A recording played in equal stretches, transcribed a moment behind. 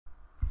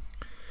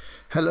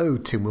Hello,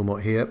 Tim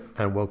Wilmot here,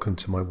 and welcome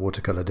to my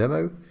watercolor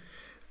demo.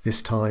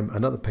 This time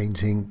another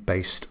painting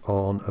based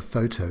on a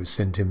photo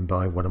sent in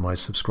by one of my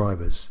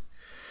subscribers.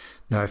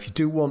 Now, if you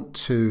do want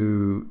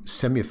to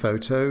send me a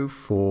photo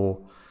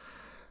to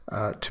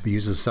be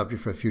used as a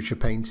subject for a future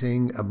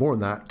painting, more on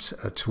that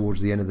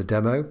towards the end of the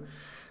demo.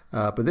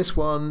 But this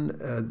one,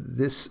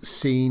 this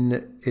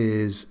scene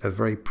is a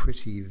very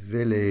pretty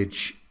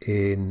village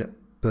in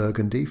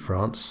Burgundy,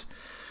 France.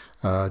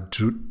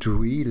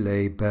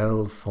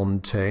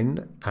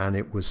 Druyes-les-Belles-Fontaines, and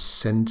it was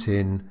sent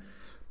in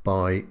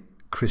by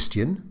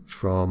Christian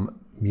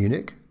from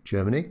Munich,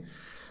 Germany.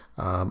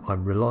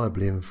 I'm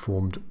reliably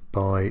informed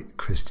by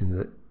Christian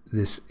that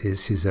this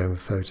is his own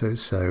photo,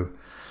 so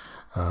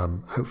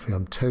hopefully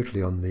I'm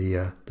totally on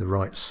the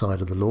right side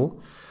of the law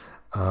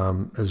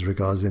as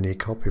regards any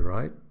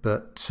copyright.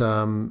 But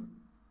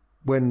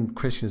when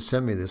Christian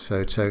sent me this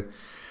photo,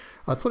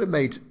 I thought it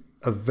made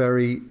a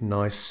very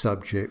nice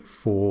subject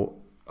for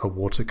a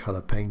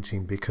watercolor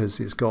painting because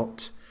it's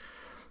got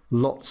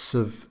lots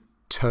of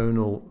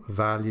tonal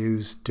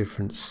values,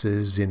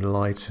 differences in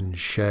light and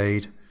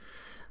shade.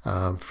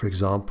 For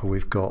example,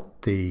 we've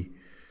got the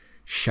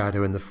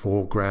shadow in the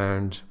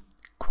foreground,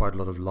 quite a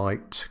lot of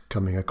light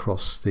coming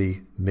across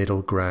the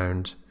middle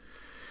ground.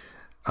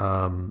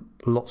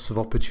 Lots of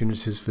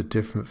opportunities for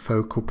different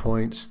focal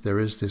points. There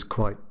is this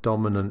quite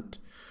dominant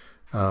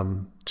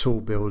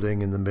tall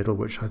building in the middle,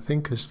 which I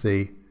think is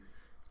the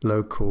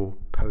local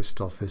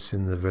post office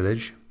in the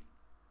village,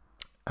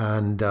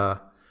 and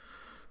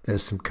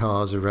there's some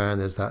cars around.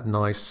 There's that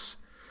nice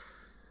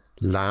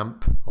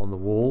lamp on the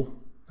wall,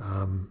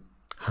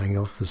 hanging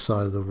off the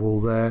side of the wall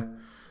there.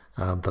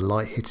 The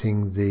light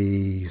hitting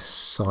the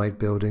side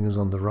buildings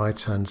on the right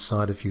hand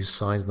side, a few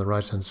signs on the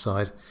right hand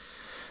side.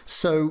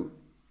 So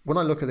when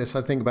I look at this,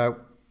 I think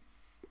about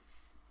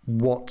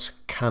what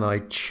can I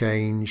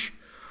change,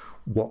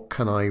 what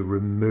can I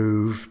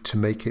remove to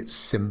make it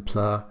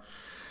simpler.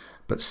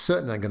 But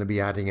certainly I'm going to be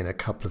adding in a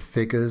couple of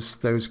figures.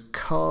 Those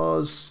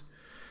cars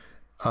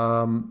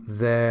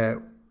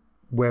there,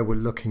 where we're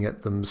looking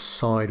at them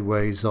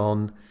sideways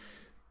on,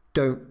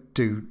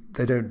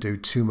 they don't do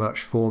too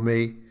much for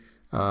me.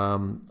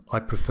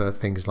 I prefer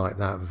things like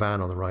that van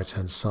on the right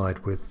hand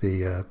side with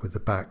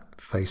the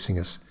back facing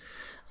us.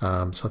 So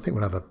I think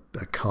we'll have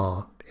a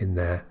car in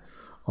there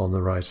on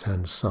the right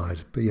hand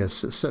side. But yes,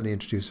 certainly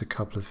introduce a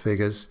couple of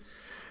figures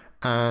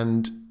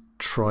and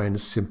try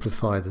and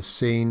simplify the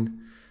scene.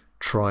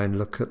 Try and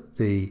look at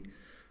the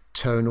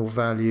tonal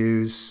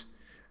values.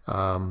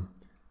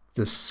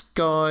 The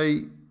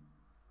sky,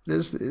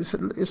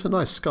 it's a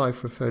nice sky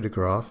for a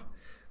photograph,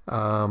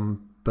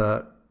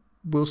 but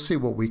we'll see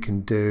what we can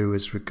do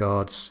as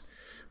regards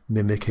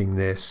mimicking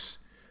this,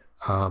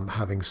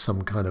 having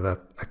some kind of a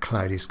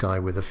cloudy sky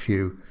with a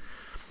few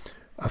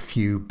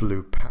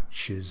blue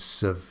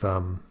patches of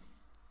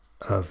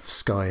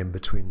sky in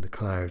between the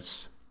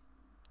clouds.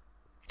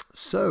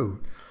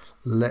 So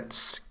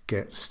let's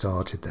get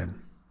started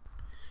then.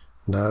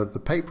 Now, the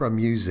paper I'm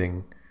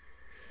using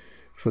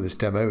for this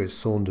demo is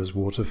Saunders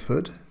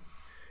Waterford.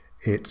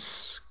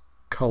 It's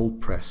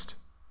cold pressed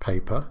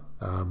paper,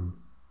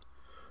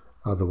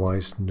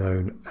 otherwise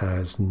known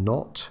as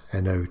knot,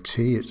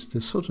 N-O-T. It's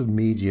the sort of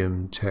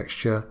medium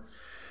texture,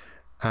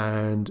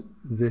 and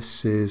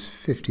this is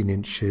 15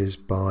 inches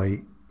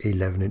by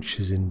 11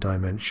 inches in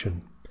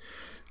dimension.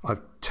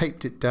 I've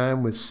taped it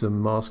down with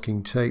some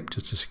masking tape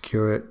just to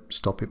secure it,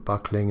 stop it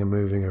buckling and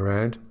moving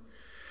around.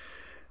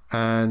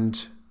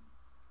 And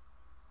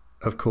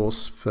of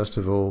course, first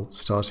of all,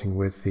 starting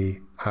with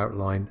the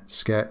outline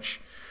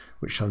sketch,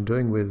 which I'm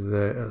doing with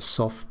a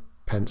soft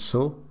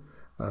pencil,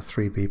 a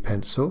 3B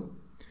pencil.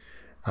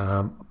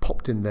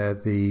 Popped in there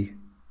the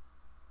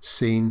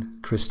scene,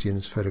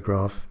 Christian's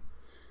photograph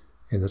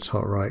in the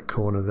top right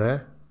corner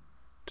there,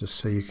 just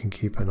so you can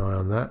keep an eye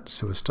on that.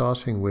 So we're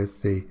starting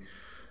with the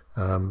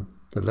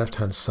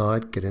left-hand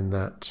side, getting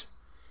that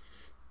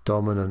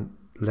dominant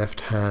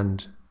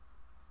left-hand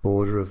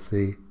border of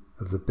the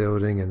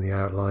building and the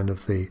outline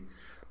of the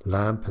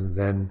lamp, and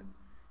then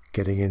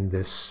getting in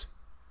this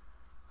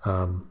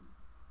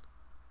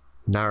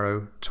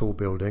narrow, tall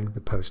building,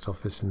 the post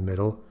office in the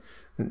middle.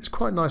 And it's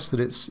quite nice that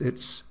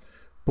it's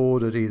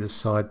bordered either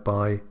side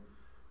by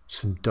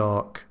some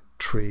dark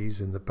trees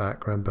in the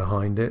background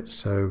behind it.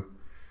 So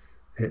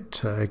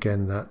it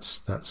again,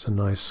 that's a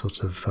nice sort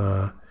of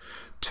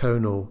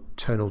tonal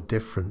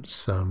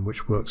difference,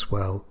 which works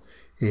well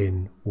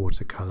in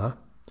watercolor.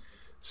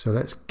 So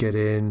let's get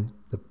in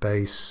the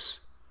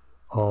base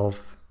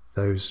of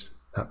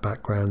that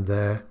background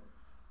there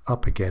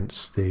up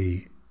against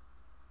the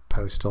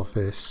post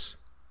office.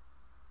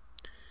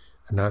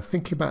 And now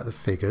thinking about the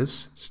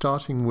figures,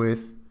 starting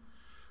with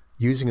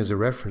using as a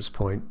reference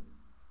point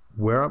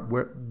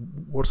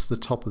what's the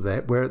top of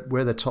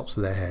where the tops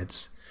of their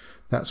heads.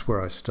 That's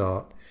where I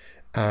start,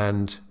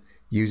 and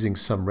using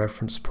some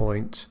reference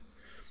point,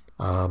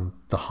 the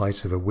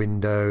height of a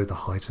window, the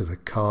height of a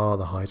car,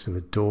 the height of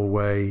a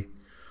doorway,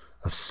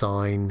 a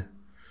sign,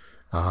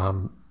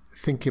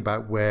 thinking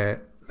about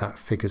where that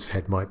figure's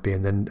head might be,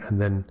 and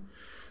then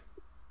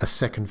a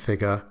second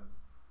figure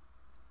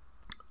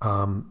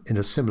in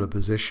a similar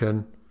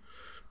position,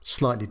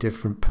 slightly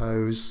different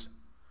pose,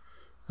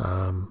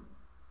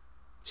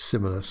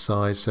 similar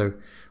size. So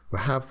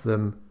we'll have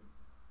them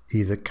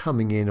either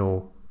coming in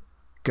or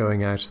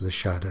going out of the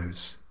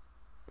shadows.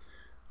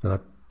 Then I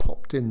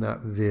popped in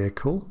that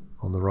vehicle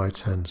on the right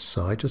hand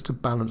side just to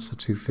balance the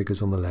two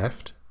figures on the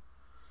left.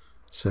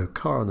 So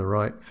car on the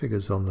right,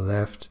 figures on the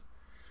left.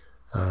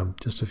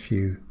 Just a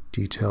few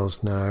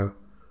details now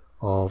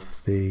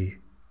of the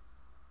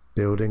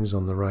buildings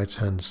on the right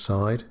hand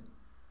side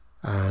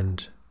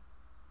and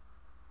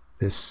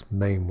this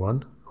main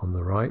one on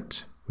the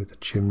right with the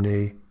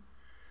chimney,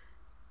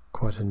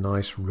 quite a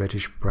nice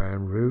reddish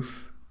brown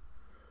roof,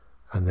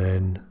 and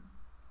then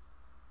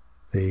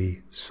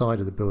the side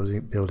of the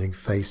building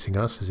facing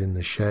us is in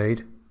the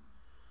shade,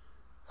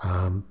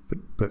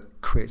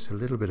 but creates a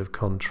little bit of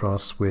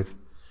contrast with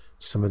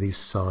some of these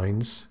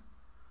signs.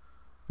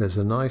 There's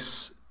a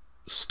nice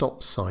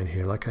stop sign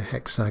here, like a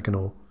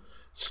hexagonal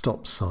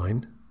stop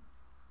sign.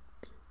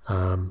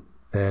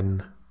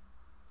 Then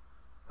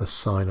a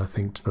sign, I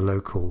think, to the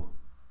local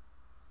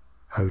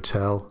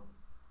hotel.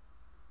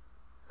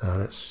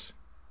 Let's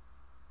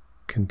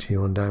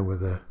continue on down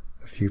with a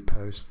few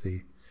posts,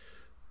 the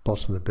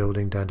bottom of the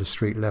building down to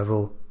street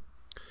level.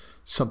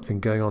 Something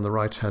going on the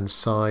right hand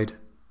side.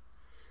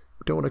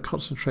 We don't want to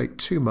concentrate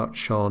too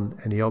much on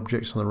any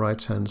objects on the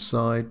right hand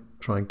side.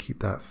 Try and keep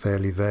that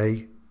fairly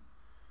vague.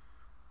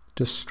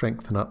 Just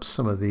strengthen up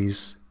some of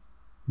these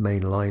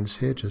main lines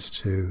here just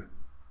to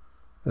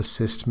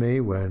assist me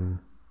when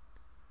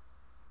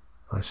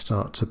I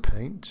start to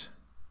paint.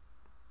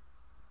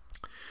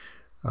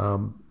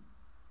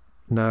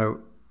 Now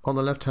on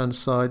the left hand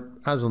side,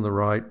 as on the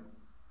right,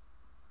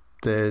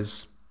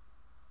 there's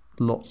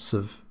lots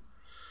of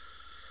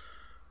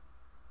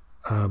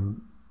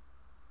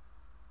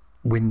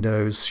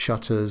windows,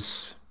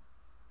 shutters,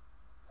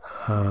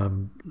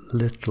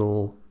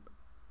 little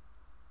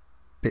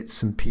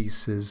bits and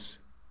pieces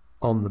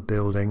on the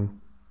building,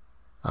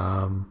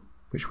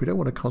 which we don't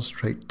want to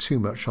concentrate too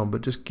much on,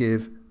 but just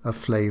give a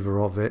flavour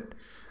of it,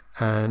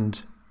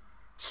 and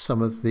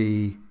some of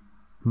the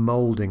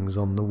mouldings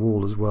on the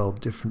wall as well,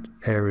 different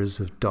areas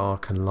of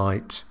dark and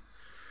light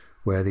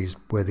where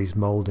these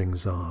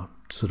mouldings are,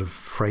 sort of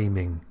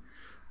framing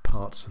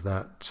parts of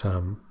that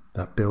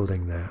that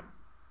building there.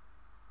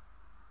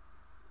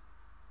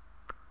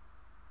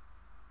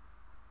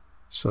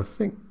 So I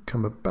think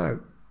I'm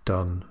about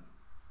done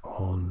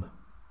on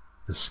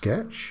the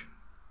sketch.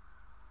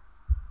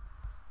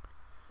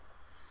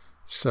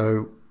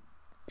 So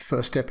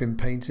first step in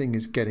painting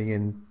is getting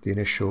in the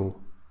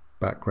initial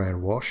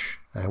background wash,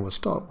 and we'll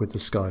start with the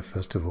sky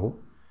first of all.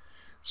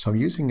 So I'm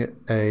using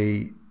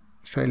a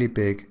fairly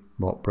big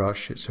mop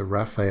brush. It's a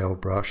Raphael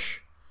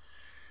brush,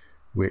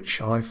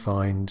 which I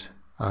find,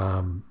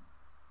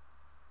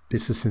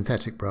 it's a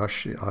synthetic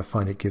brush. I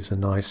find it gives a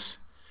nice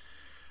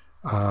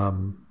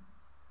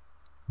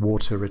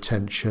water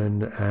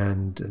retention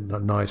and a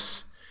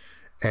nice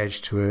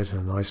edge to it,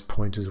 and a nice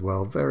point as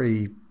well.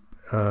 Very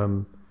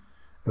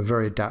a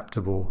very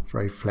adaptable,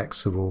 very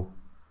flexible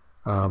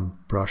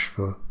brush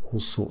for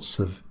all sorts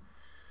of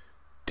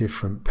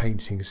different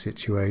painting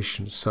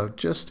situations. So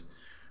just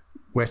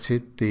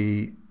wetted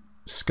the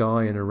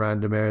sky in a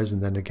random areas,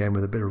 and then again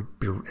with a bit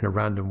in a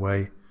random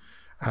way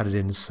added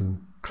in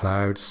some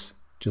clouds,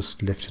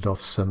 just lifted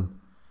off something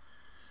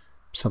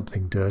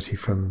dirty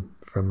from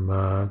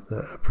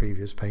the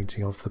previous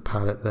painting off the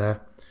palette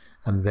there,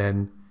 and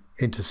then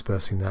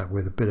interspersing that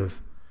with a bit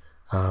of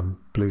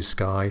blue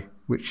sky,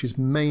 which is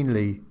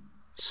mainly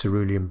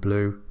cerulean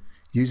blue,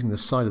 using the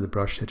side of the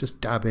brush there,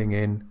 just dabbing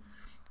in,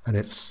 and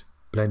it's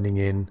blending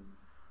in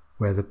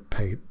where the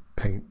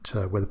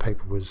where the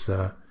paper was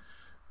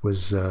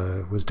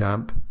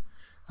damp.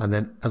 And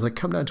then as I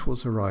come down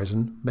towards the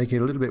horizon, making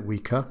it a little bit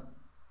weaker.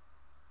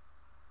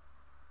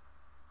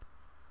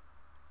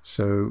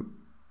 So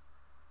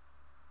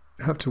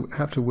have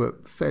to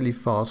work fairly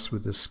fast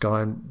with the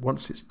sky, and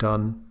once it's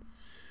done,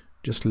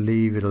 just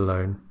leave it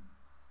alone.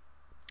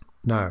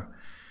 Now,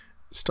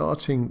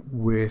 starting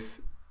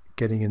with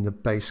getting in the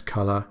base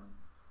color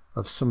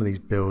of some of these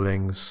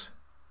buildings,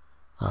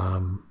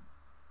 the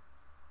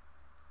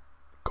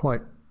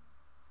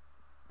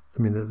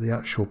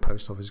actual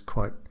post office is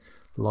quite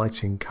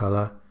light in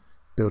color.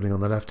 Building on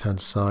the left hand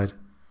side,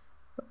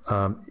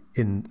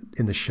 in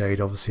the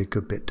shade, obviously a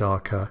good bit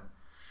darker.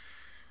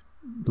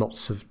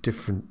 Lots of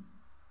different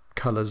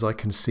colors I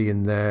can see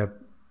in there: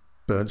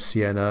 burnt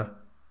sienna,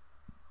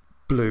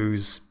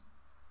 blues,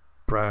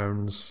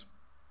 browns,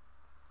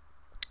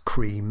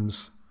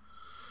 creams.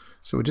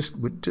 So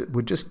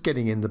we're just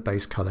getting in the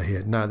base color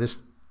here. Now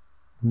this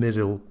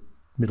middle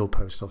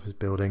post office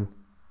building,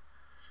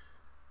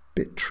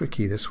 bit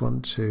tricky this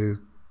one to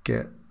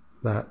get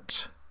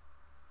that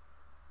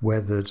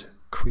weathered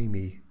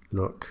creamy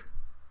look,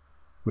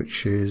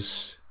 which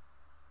is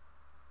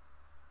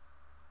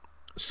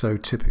so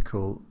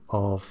typical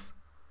of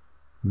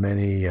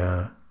many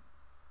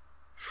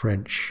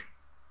French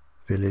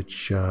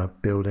village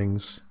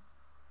buildings.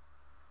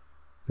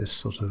 this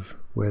sort of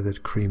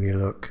weathered creamy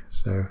look.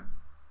 So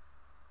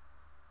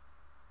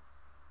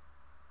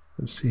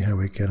let's see how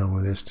we get on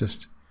with this,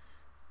 just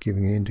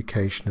giving an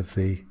indication of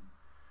the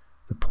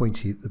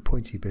pointy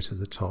bit at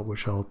the top,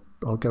 which I'll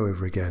go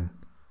over again.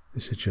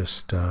 This is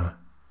just the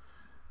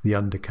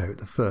undercoat,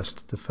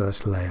 the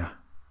first layer.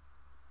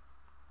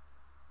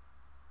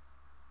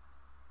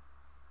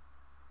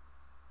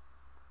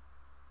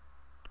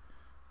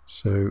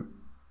 So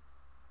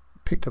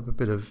picked up a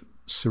bit of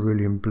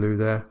cerulean blue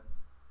there.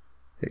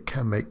 It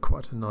can make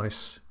quite a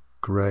nice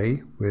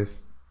grey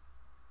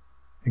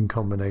in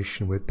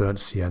combination with burnt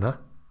sienna.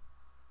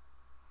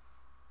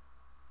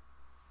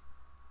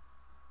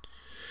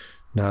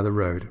 Now the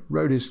road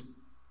is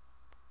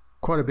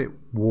quite a bit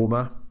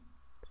warmer,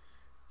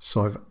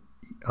 so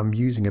I'm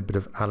using a bit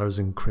of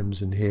alizarin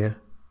crimson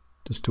here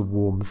just to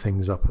warm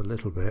things up a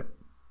little bit.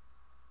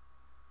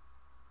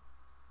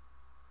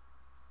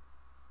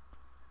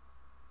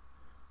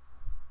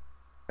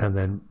 And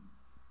then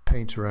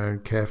paint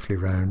around carefully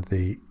around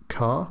the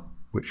car,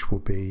 which will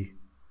be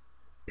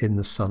in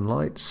the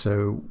sunlight,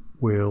 so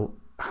we'll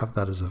have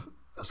that as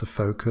a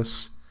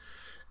focus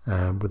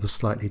with a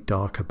slightly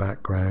darker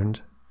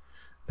background.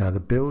 Now the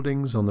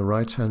buildings on the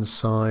right hand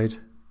side,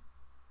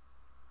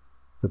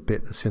 the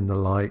bit that's in the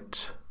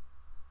light,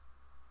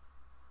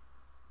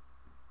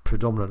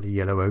 predominantly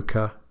yellow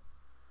ochre,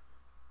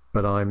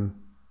 but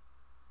I'm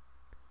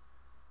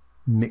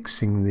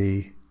mixing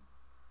the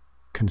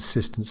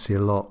consistency a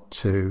lot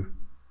to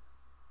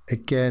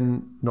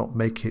again not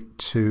make it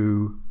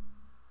too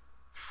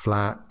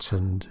flat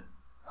and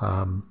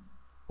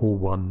all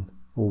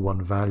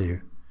one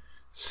value.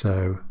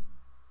 So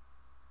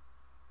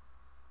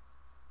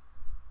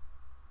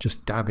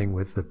just dabbing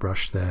with the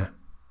brush there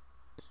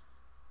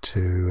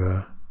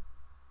to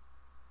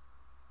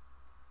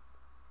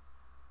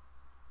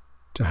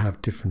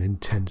have different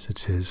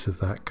intensities of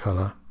that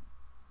colour.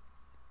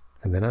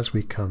 And then as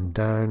we come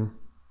down,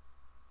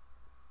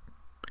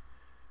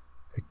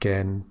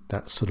 again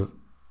that sort of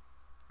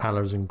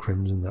alizarin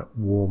crimson, that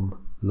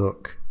warm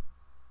look.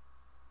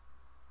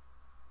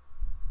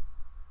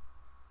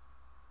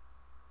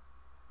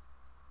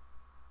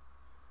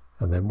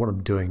 And then what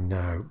I'm doing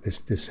now,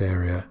 this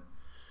area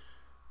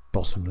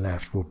bottom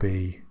left will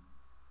be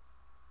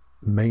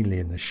mainly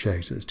in the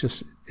shades.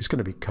 It's going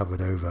to be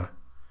covered over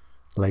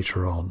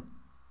later on.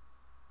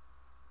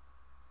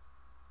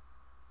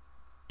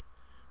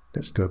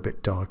 Let's go a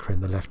bit darker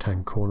in the left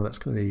hand corner. That's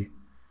going to be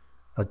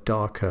a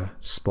darker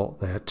spot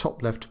there.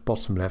 Top left,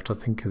 bottom left, I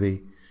think are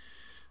the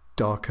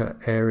darker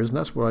areas, and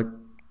that's what I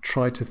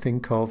try to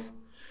think of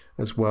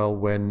as well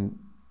when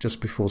just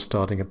before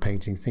starting a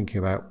painting, thinking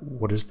about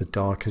what is the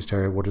darkest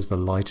area, what is the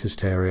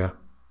lightest area.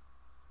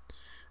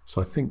 So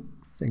I think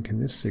in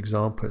this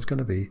example it's going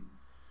to be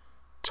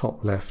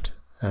top left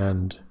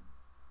and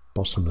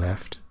bottom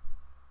left.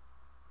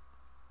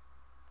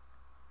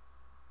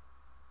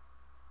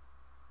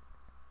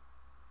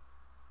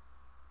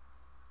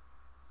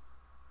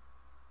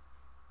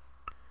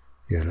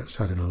 Yeah,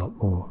 let's add in a lot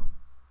more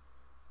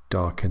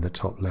dark in the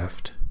top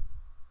left.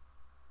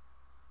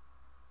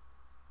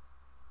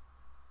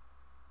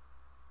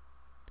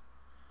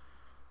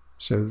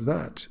 So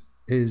that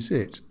is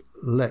it.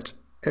 Let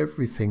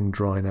everything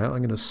dry now. I'm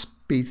going to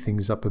speed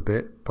things up a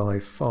bit by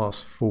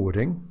fast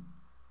forwarding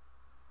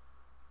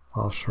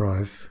after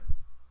I've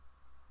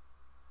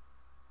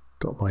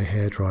got my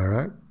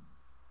hairdryer out.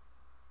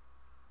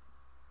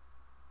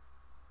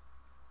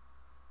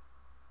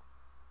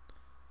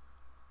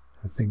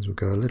 And things will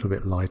go a little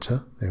bit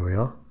lighter. There we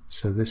are.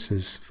 So this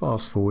is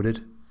fast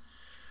forwarded.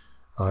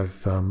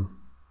 I've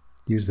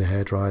used the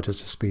hairdryer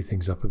just to speed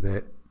things up a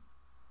bit.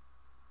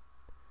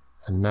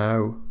 And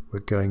now we're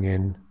going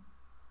in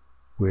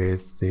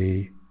with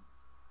the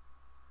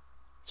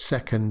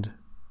second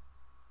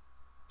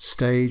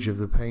stage of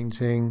the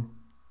painting,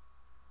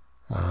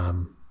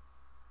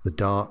 the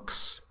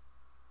darks.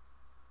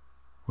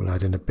 We'll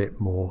add in a bit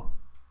more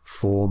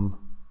form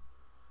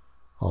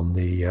on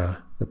the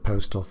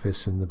post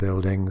office and the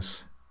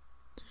buildings.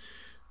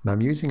 Now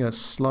I'm using a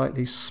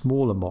slightly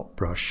smaller mop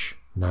brush.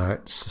 Now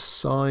it's a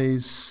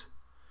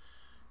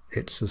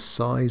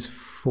size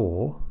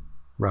 4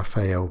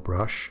 Raphael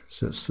brush,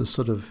 so it's a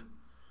sort of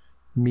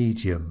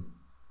medium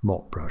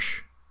mop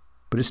brush,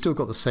 but it's still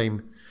got the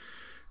same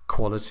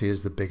quality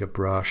as the bigger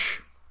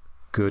brush.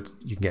 Good,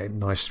 you can get a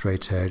nice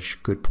straight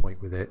edge, good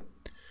point with it,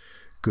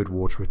 good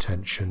water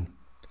retention.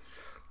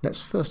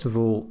 Let's first of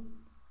all,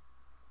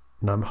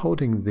 now I'm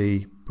holding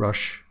the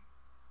brush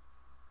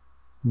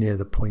near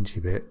the pointy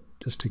bit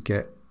just to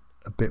get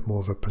a bit more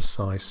of a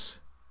precise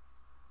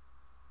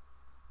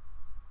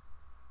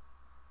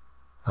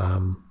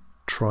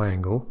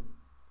triangle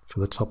for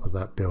the top of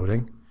that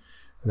building.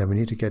 And then we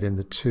need to get in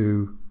the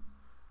two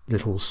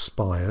little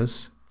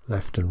spires,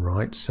 left and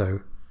right.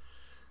 So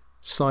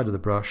side of the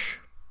brush,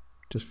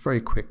 just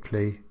very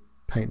quickly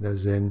paint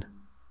those in.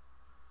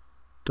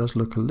 Does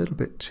look a little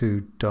bit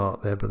too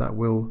dark there, but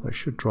that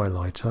should dry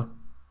lighter.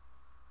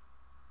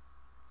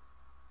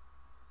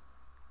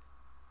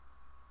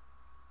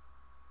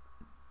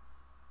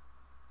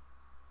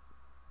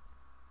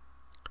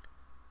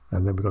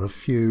 And then we've got a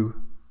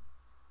few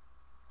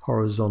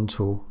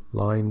horizontal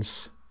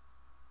lines,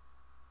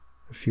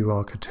 a few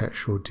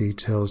architectural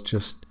details,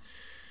 just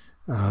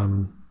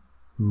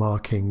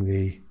marking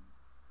the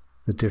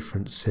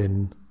difference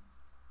in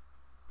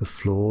the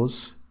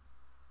floors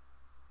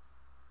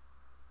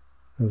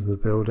of the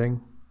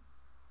building,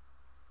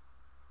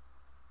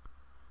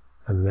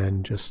 and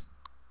then just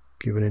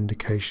give an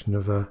indication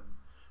of a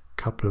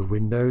couple of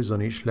windows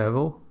on each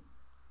level.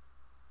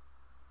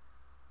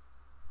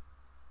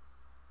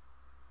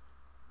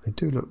 They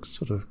do look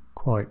sort of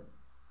quite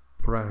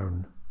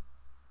brown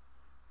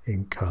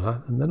in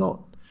colour, and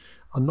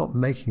I'm not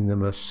making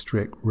them a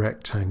strict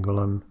rectangle,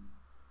 I'm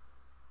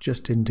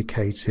just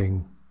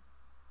indicating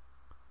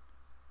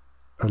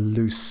a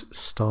loose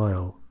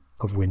style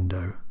of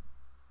window.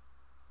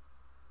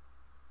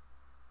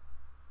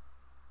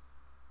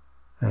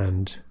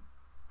 And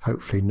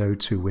hopefully no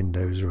two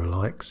windows are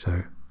alike,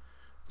 so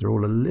they're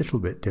all a little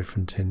bit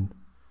different in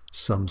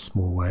some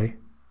small way.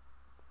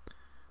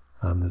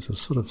 There's a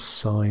sort of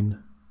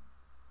sign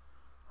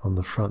on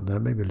the front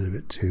there, maybe a little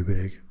bit too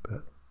big,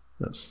 but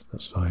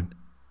that's fine.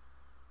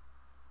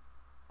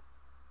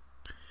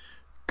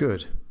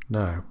 Good.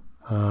 Now,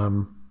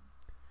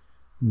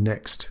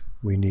 next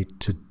we need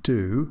to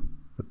do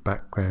the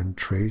background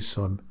tree.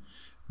 So I'm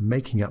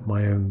making up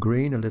my own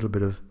green, a little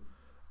bit of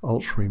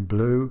ultramarine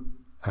blue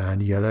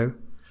and yellow.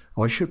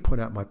 Oh, I should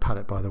point out my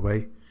palette, by the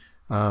way.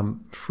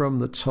 From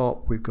the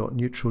top we've got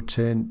neutral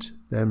tint,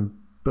 then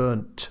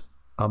burnt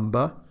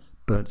umber,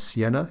 burnt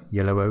sienna,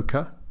 yellow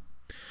ochre,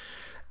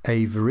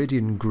 a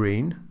viridian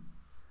green,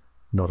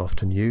 not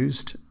often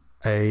used,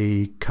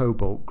 a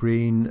cobalt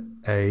green,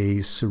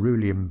 a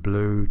cerulean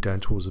blue down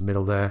towards the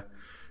middle there,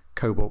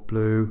 cobalt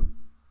blue,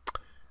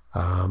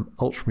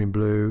 ultramarine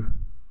blue,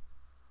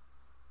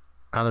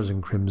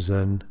 alizarin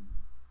crimson,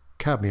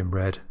 cadmium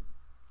red,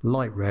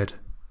 light red,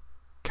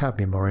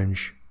 cadmium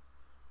orange,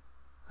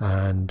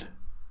 and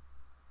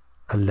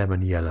a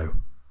lemon yellow.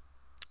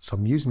 So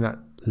I'm using that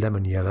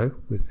lemon yellow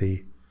with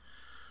a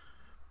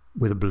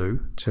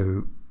blue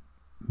to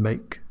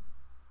make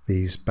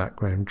these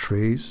background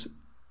trees,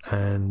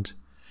 and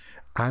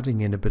adding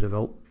in a bit of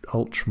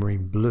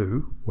ultramarine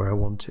blue where I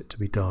want it to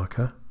be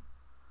darker.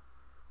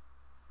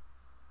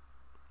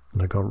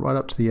 And I've gone right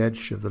up to the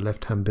edge of the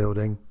left-hand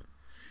building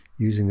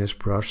using this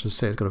brush. As I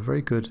say, it's got a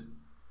very good,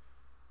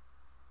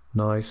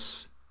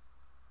 nice,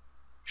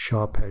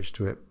 sharp edge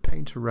to it.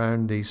 Paint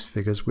around these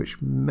figures, which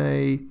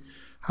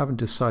haven't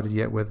decided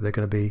yet whether they're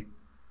going to be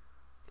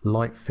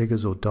light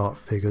figures or dark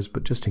figures,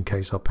 but just in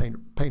case I'll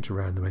paint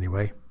around them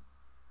anyway.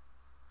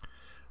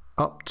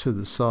 Up to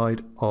the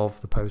side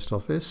of the post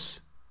office,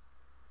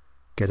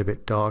 get a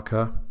bit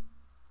darker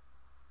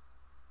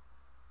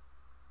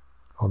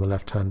on the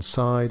left hand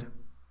side,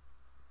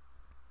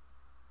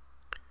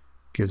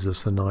 gives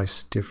us a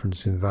nice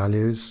difference in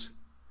values,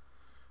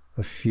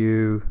 a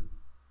few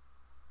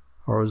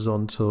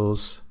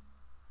horizontals,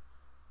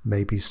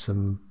 maybe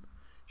some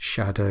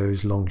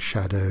shadows, long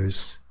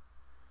shadows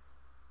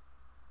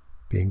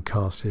being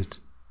casted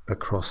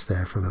across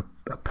there from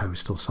a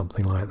post or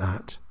something like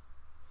that.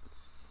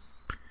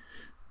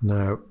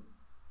 Now,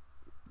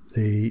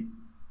 the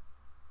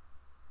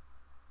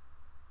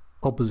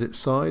opposite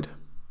side,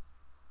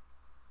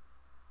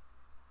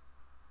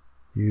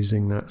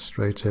 using that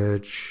straight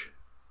edge,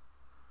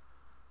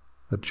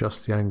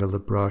 adjust the angle of the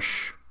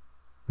brush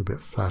a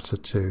bit flatter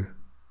to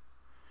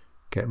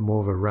get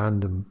more of a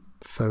random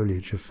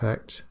foliage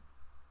effect.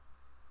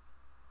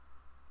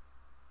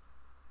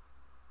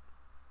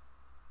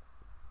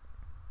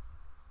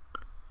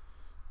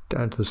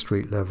 Down to the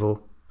street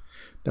level.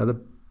 Now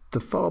the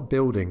far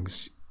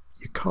buildings,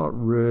 you can't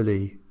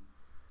really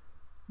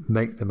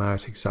make them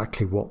out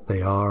exactly what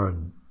they are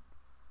and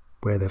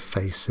where they're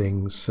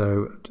facing,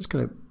 so I'm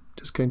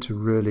just going to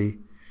really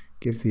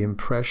give the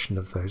impression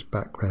of those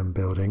background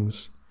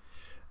buildings.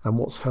 And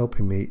what's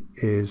helping me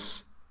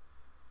is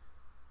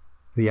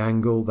the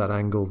angle, that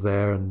angle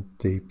there, and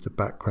the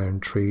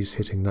background trees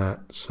hitting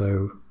that.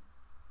 So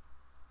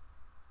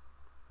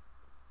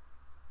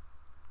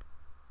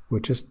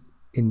we'll just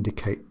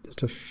indicate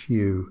just a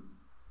few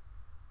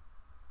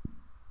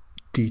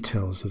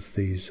details of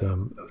these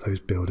of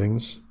those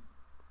buildings.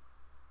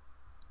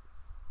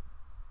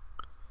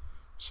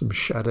 Some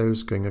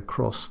shadows going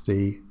across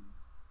the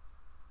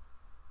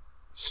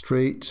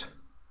street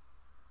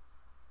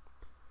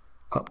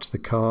up to the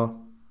car,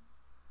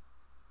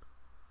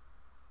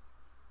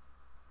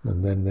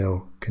 and then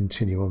they'll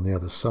continue on the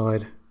other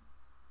side.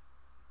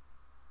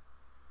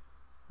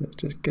 Let's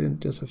just get in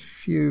just a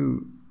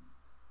few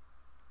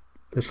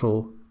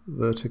little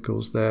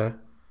verticals there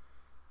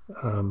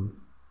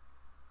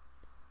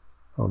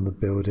on the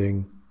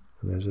building,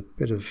 and there's a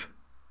bit of,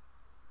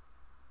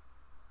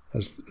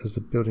 as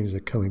the buildings are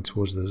coming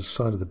towards the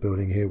side of the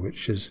building here,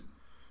 which is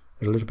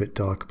a little bit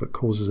darker but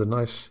creates a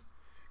nice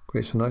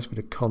bit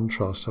of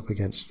contrast up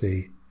against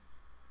the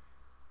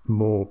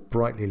more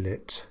brightly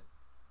lit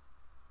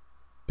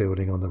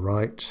building on the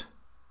right.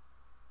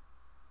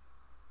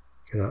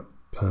 Get up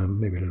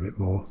maybe a little bit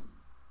more.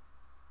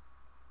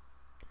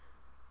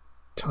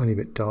 tiny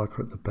bit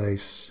darker at the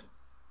base.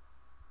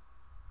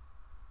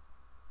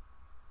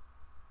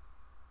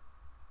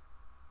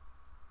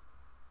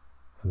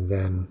 And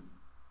then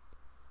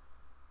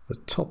the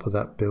top of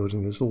that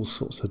building, there's all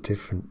sorts of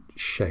different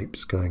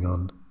shapes going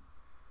on.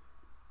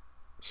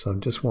 So I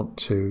just want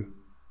to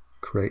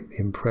create the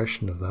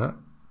impression of that.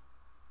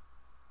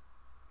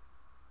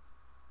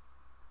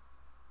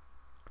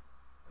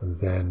 And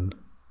then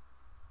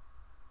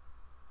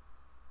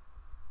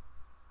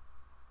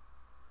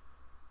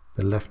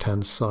the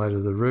left-hand side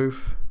of the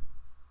roof.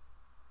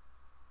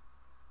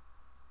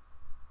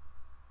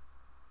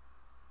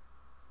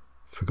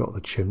 Forgot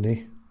the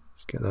chimney.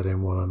 Let's get that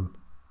in while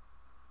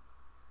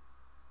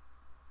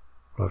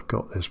I've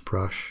got this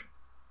brush.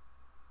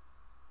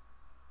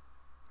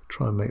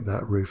 Try and make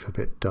that roof a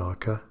bit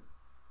darker.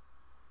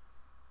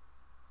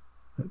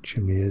 That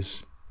chimney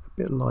is a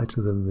bit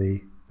lighter than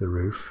the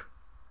roof.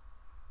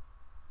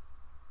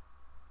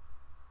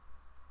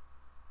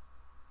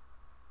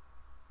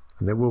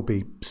 And there will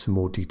be some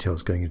more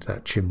details going into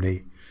that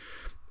chimney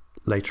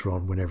later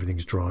on when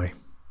everything's dry.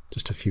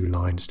 Just a few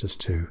lines just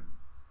to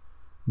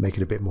make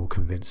it a bit more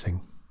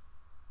convincing.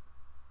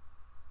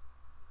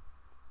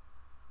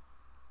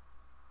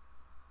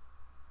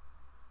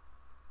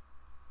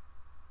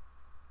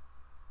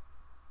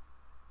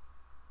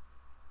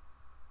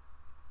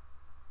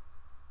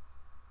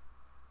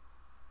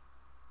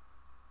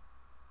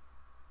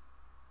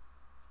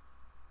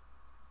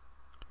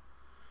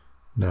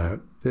 Now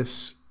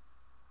this,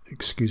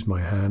 excuse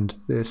my hand,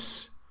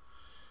 this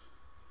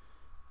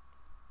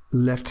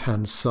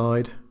left-hand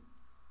side,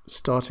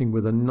 starting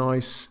with a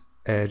nice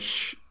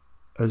edge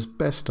as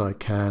best I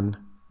can,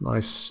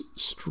 nice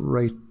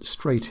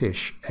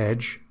straightish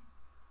edge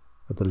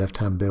of the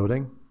left-hand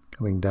building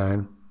coming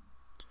down.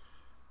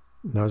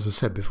 Now, as I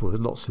said before,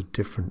 there's lots of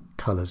different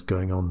colours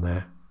going on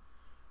there,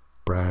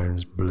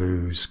 browns,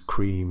 blues,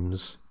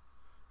 creams.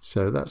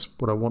 So that's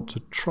what I want to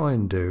try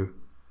and do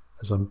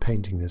as I'm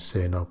painting this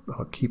in.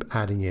 I'll keep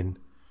adding in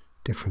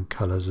different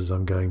colours as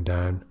I'm going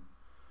down.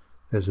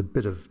 There's a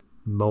bit of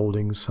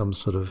moulding, some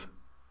sort of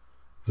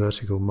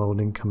vertical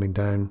moulding coming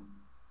down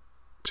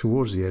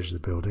towards the edge of the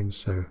building,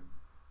 so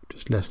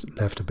just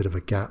left a bit of a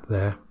gap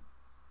there.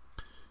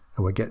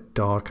 And we get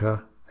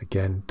darker,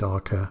 again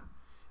darker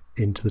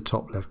into the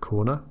top left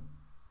corner.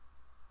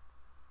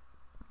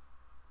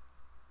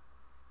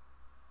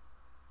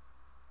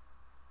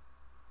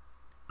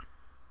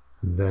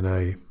 And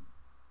then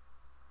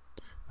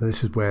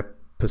this is where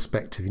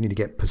perspective, you need to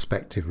get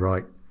perspective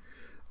right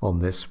on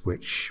this,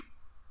 which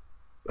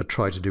I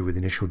tried to do with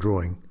the initial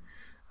drawing,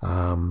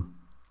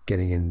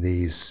 getting in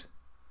these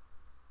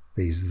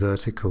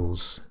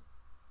verticals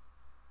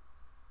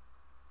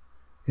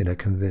in a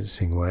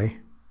convincing way.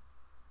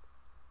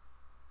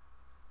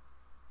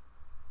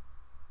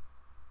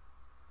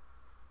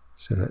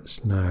 So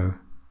let's now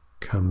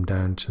come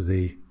down to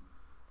the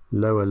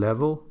lower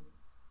level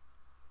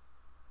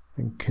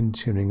and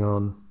continuing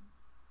on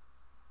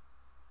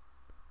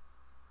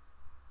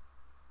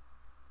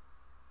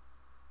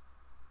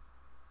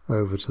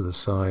over to the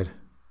side,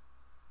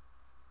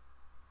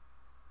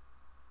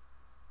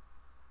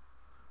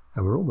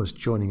 and we're almost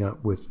joining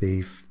up with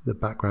the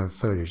background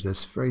foliage.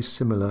 There's very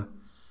similar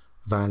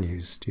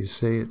values. Do you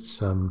see?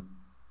 It's if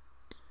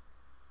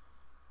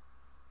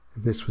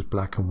this was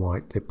black and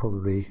white, they'd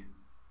probably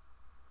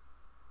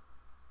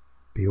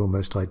be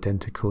almost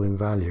identical in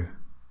value.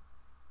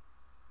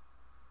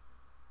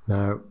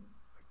 Now, I'm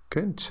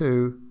going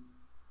to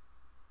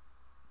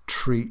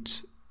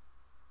treat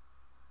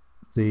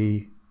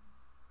the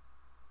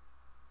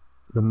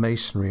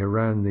masonry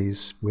around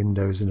these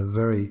windows in a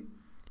very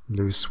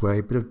loose way,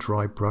 a bit of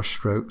dry brush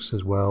strokes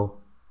as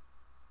well.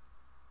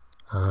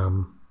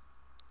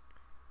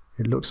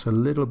 It looks a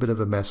little bit of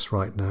a mess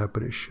right now,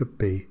 but it should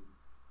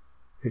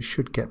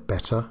get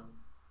better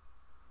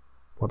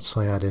once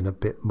I add in a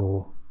bit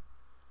more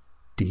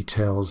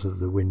details of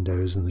the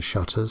windows and the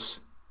shutters.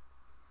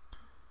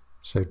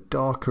 So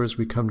darker as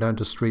we come down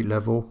to street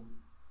level,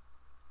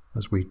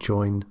 as we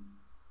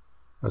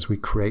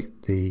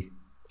create the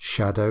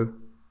shadow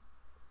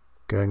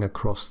going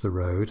across the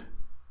road.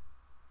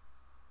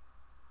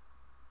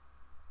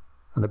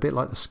 And a bit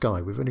like the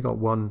sky, we've only got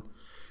one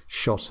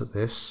shot at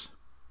this,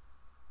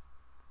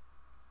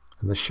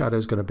 and the shadow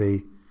is going to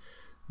be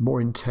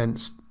more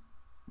intense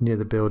near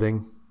the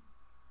building.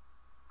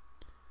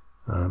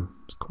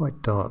 It's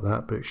quite dark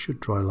that, but it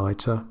should dry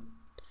lighter.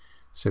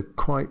 So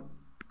quite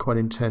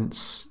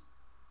intense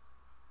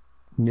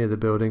near the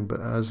building,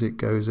 but as it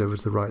goes over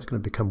to the right, it's going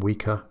to become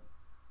weaker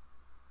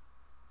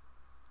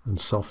and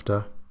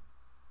softer.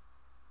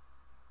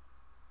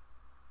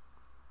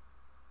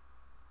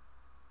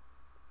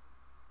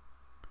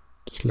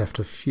 Just left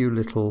a few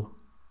little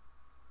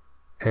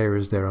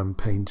areas there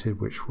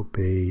unpainted, which will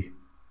be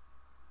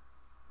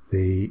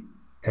the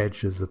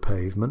edge of the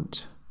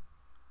pavement.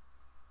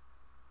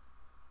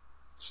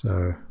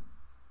 So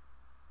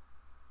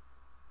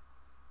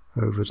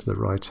over to the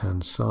right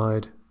hand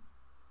side,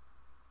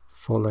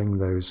 following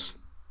those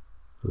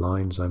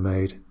lines I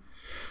made.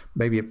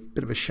 Maybe a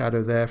bit of a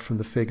shadow there from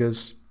the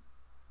figures.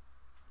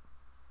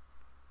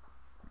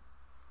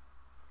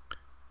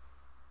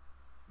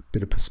 A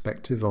bit of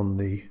perspective on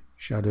the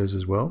shadows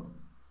as well.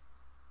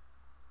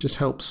 Just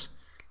helps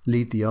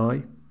lead the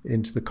eye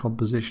into the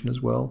composition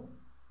as well.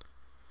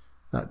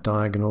 That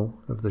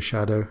diagonal of the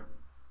shadow.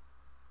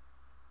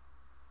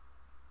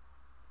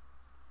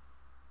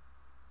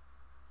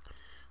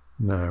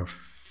 Now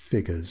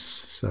figures,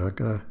 so I'm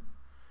gonna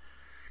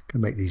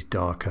make these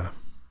darker,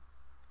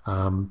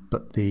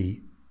 but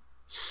the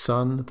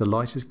sun, the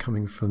light is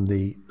coming from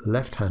the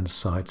left hand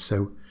side,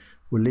 so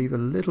we'll leave a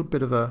little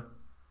bit of a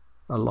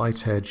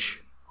light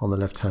edge on the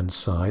left hand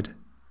side,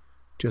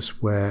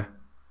 just where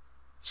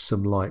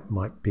some light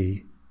might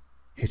be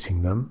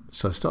hitting them.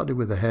 So I started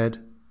with the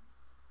head,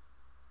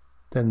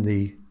 then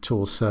the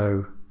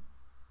torso,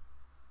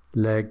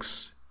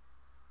 legs,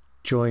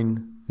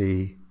 join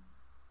the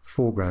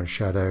foreground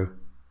shadow,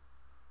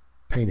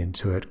 paint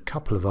into it,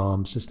 couple of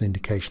arms, just an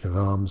indication of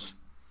arms,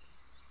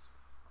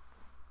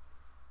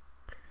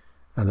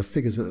 and the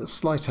figures at a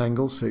slight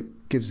angle, so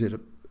it gives it a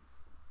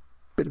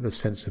bit of a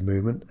sense of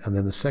movement. And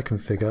then the second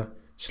figure,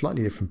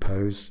 slightly different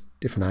pose,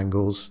 different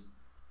angles,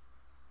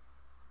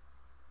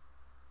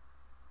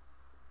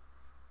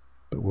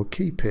 but we'll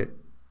keep it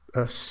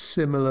a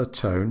similar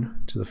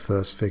tone to the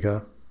first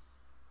figure.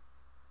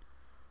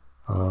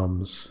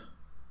 Arms,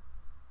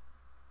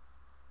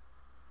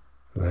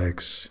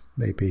 legs,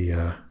 maybe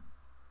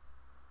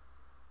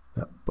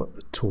but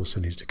the torso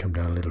needs to come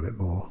down a little bit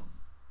more.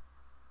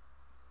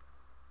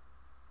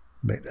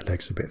 Make the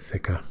legs a bit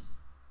thicker.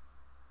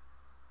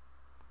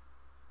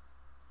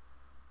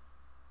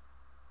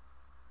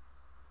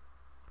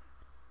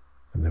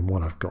 And then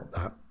when I've got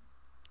that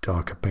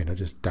darker paint, I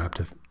just dabbed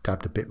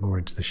a bit more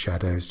into the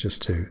shadows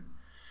just to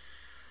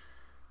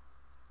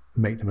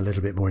make them a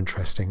little bit more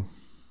interesting.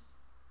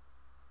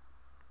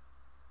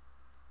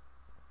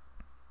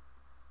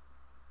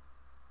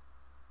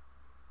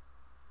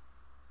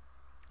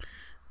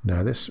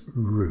 Now this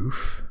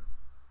roof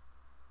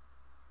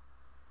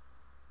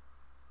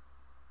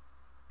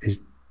is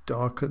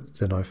darker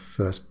than I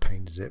first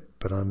painted it,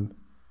 but I'm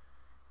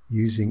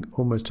using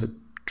almost a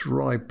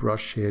dry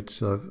brush here,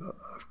 so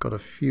I've got a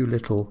few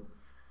little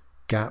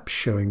gaps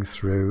showing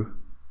through,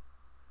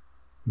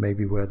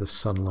 maybe where the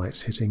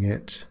sunlight's hitting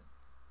it.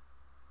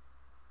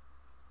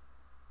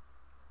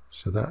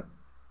 So that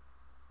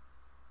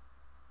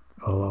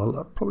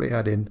I'll probably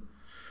add in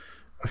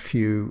a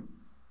few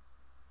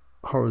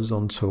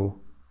horizontal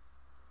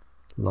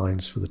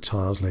lines for the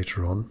tiles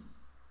later on.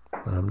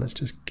 Let's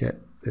just get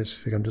this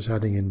figure. I'm just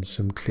adding in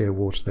some clear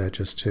water there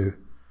just to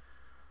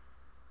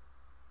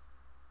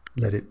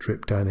let it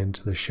drip down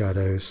into the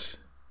shadows.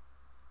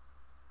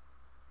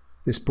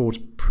 This board's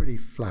pretty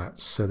flat,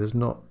 so there's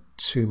not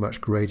too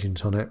much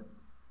gradient on it.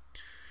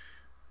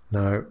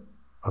 Now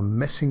I'm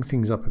messing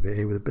things up a bit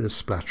here with a bit of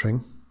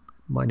splattering.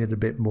 Might need a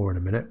bit more in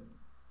a minute,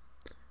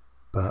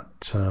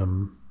 but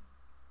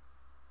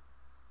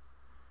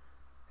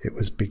it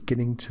was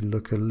beginning to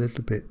look a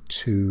little bit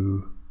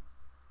too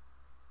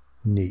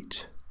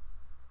neat.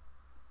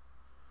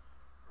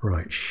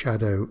 Right,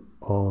 shadow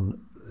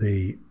on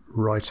the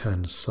right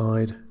hand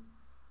side.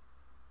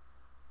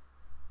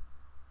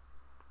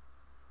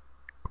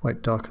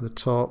 Quite dark at the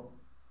top.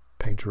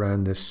 Paint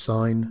around this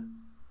sign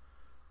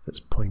that's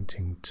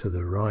pointing to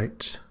the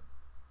right.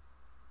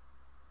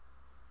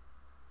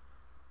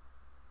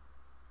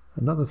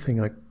 Another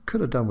thing I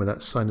could have done with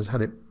that sign is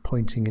had it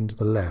pointing into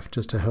the left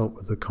just to help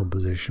with the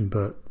composition,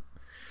 but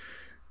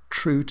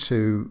true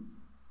to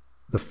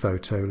the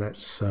photo,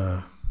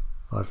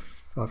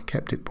 I've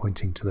kept it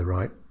pointing to the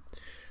right.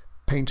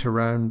 Paint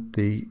around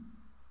the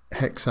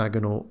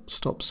hexagonal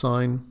stop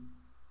sign,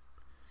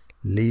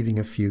 leaving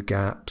a few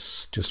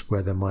gaps just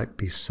where there might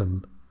be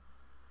some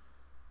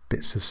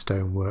bits of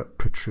stonework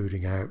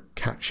protruding out,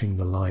 catching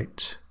the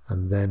light.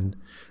 And then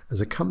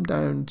as I come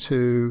down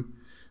to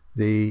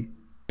the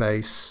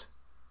base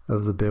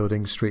of the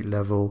building, street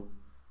level,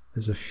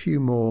 there's a few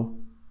more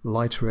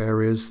lighter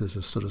areas. There's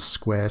a sort of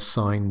square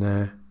sign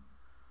there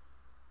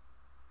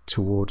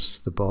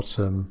towards the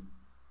bottom,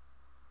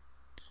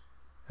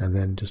 and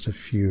then just a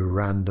few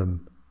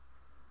random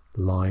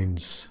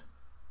lines.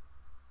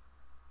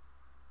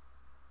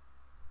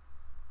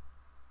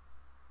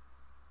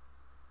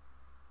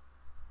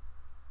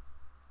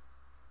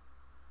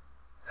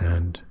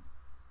 And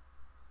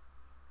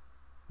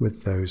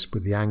with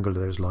the angle of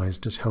those lines,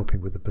 just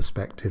helping with the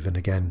perspective, and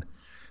again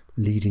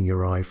leading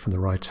your eye from the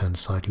right hand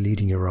side,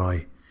 leading your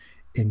eye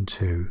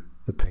into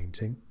the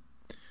painting.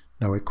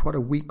 Now with quite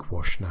a weak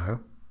wash now,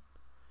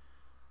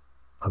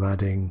 I'm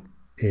adding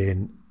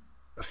in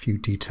a few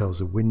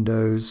details of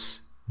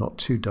windows, not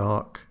too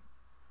dark,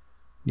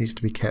 needs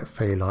to be kept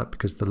fairly light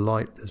because the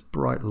light, there's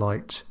bright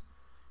light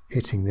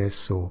hitting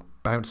this or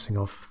bouncing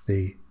off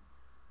the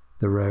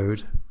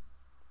road,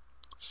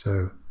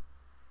 so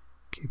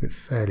keep it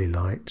fairly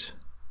light.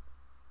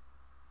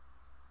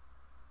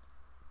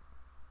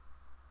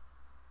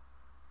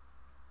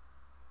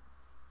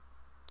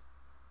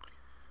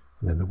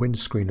 And then the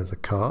windscreen of the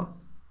car.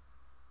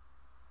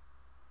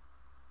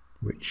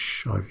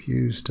 which I've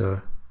used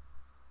a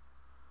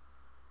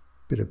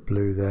bit of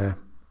blue there,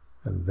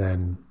 and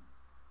then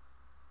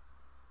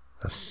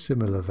a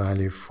similar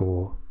value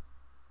for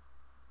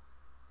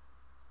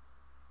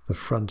the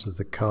front of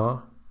the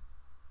car,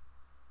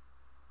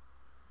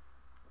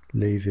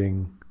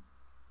 leaving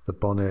the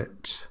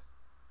bonnet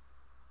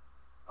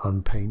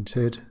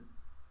unpainted,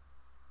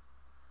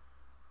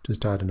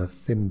 just adding a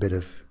thin bit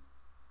of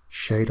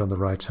shade on the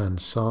right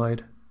hand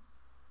side,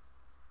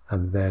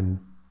 and then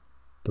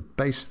the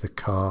base of the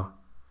car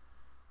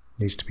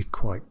needs to be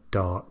quite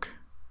dark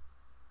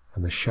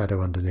and the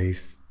shadow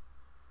underneath,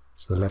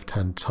 so the left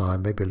hand tyre,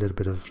 maybe a little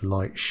bit of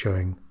light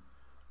showing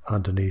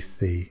underneath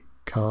the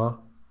car,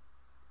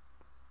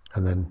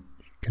 and then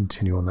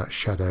continue on that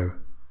shadow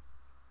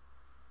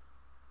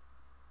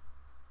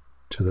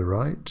to the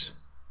right.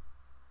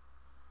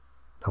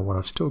 Now while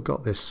I've still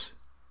got this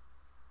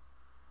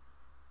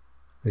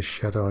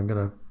shadow, I'm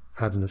going to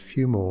add in a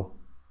few more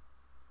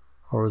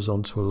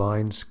horizontal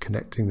lines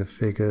connecting the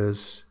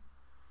figures.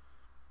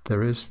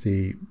 There is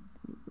the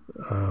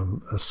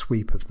a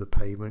sweep of the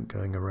pavement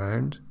going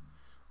around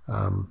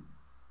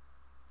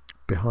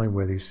behind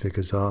where these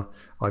figures are.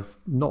 I've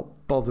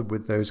not bothered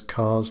with those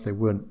cars. They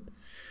weren't,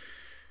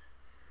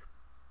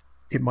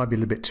 it might be a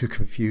little bit too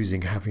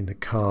confusing having the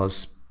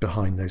cars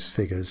behind those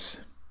figures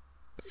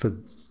for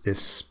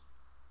this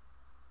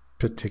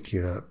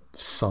particular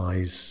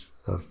size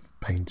of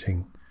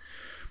painting.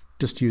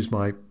 Just use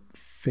my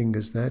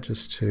fingers there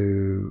just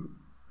to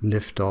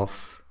lift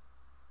off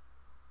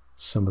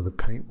some of the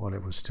paint while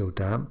it was still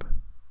damp.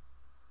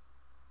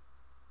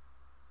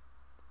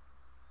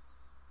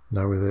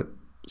 Now with a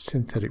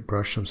synthetic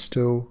brush I'm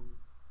still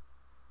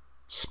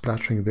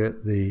splattering a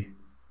bit. The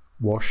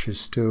wash is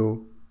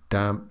still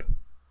damp.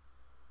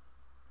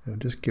 It'll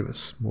just give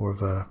us more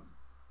of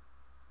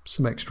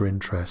some extra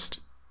interest,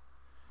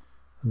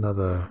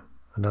 another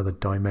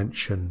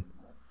dimension,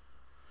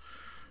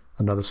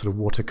 another sort of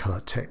watercolor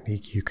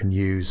technique you can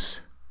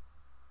use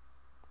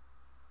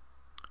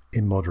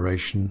in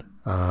moderation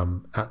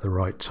at the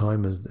right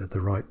time, at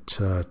the right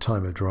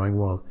time of drawing,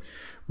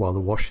 while the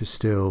wash is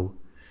still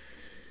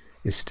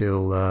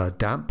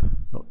damp.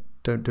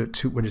 Don't do it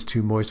too when it's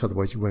too moist,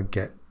 otherwise you won't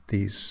get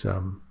these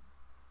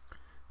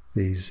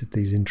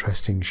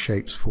interesting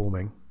shapes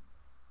forming.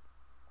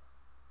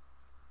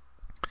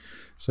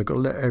 So I've got to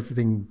let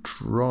everything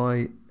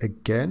dry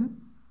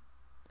again,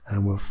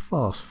 and we'll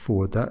fast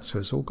forward that so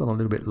it's all gone a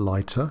little bit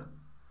lighter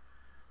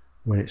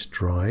when it's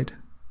dried.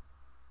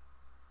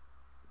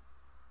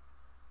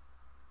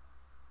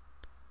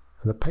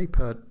 And the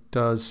paper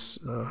does,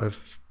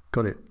 I've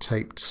got it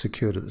taped,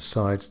 secured at the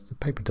sides. The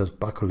paper does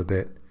buckle a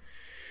bit,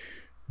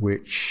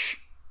 which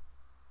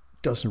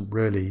doesn't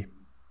really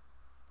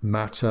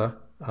matter,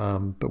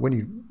 but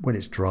when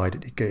it's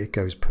dried, it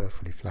goes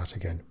perfectly flat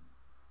again.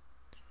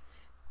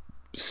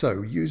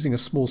 So using a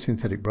small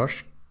synthetic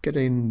brush,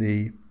 going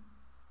to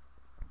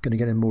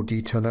get in more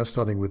detail now,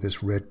 starting with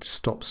this red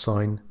stop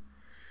sign.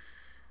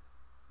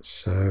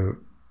 So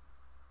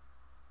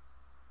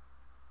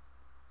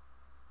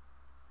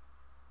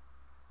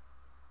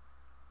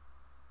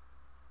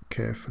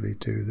carefully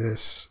do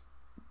this,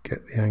 get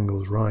the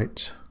angles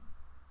right,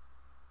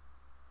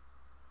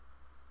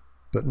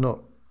 but not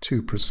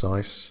too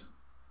precise.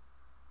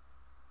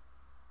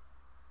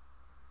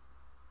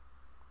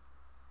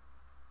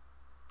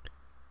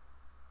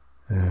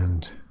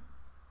 And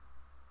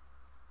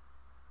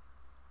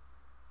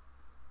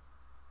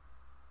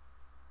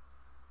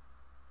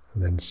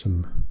then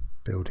some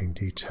building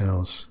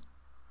details,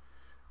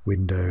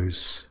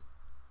 windows,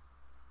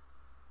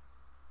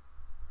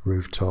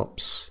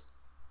 rooftops,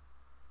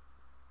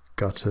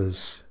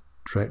 gutters,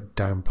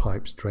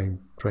 downpipes,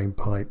 drain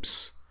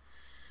pipes,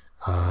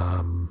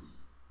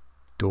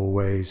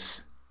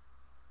 doorways.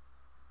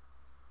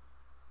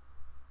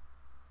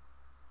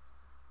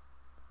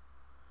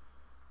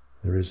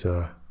 There is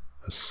a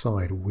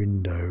side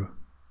window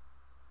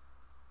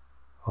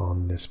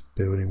on this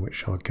building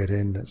which I'll get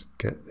in. Let's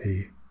get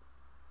the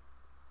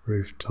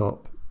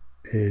rooftop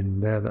in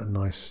there, that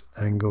nice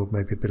angle,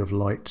 maybe a bit of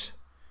light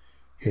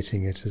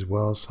hitting it as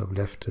well, so I've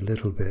left a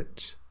little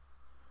bit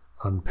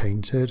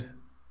unpainted.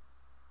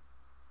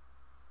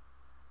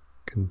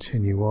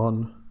 Continue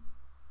on.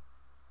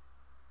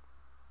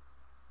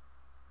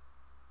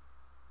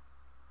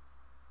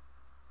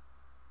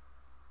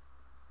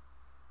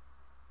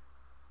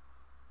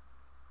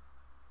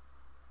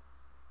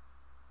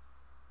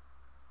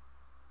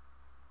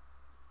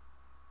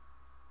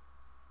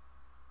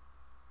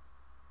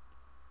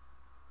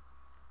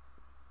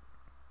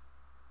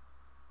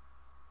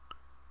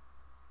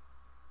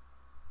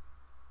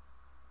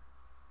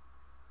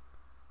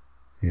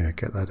 Yeah,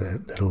 get that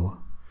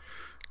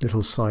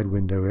little side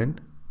window in.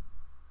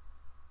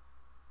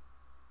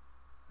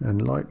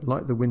 And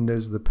like the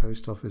windows of the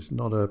post office,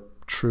 not a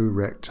true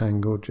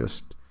rectangle,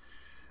 just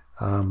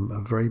a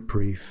very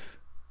brief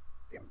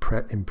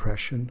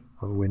impression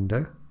of a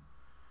window.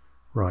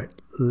 Right,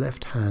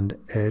 left hand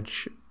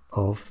edge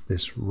of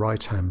this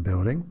right hand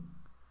building,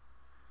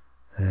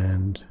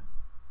 and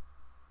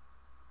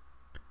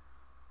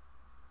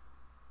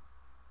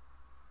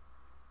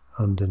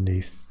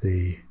underneath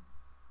the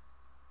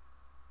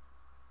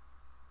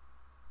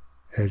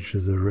edge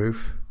of the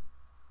roof.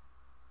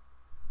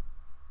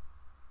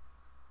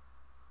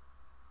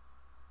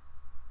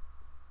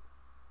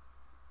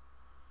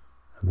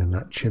 And then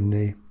that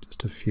chimney,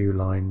 just a few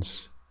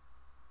lines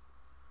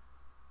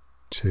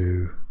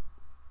to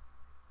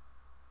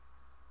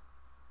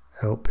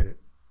help it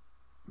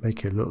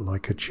make it look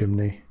like a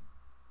chimney.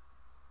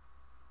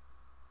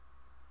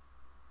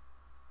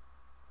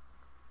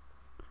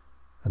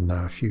 And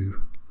now a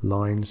few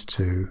lines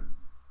to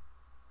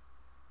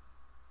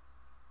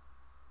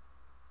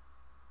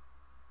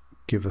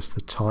give us the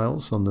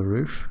tiles on the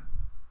roof.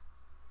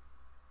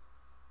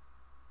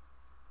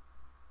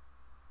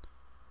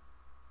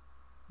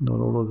 Not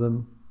all of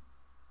them.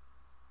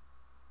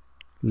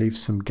 Leave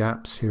some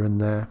gaps here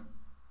and there.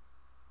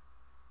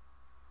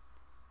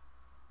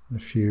 A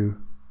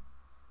few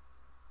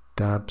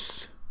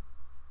dabs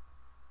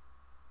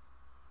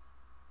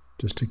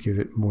just to give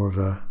it more of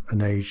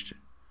an aged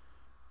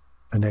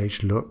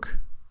look.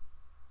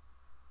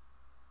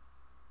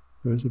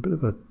 There's a bit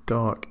of a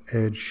dark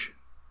edge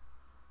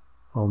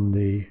on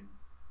the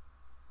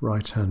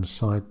right hand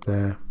side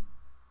there.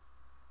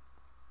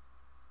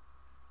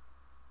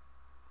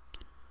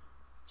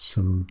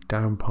 Some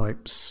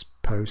downpipes,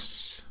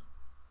 posts.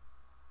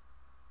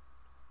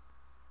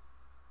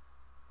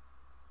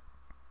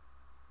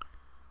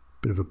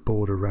 Bit of a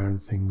border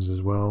around things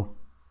as well.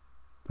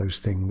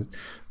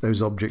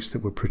 Those objects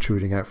that were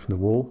protruding out from the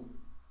wall.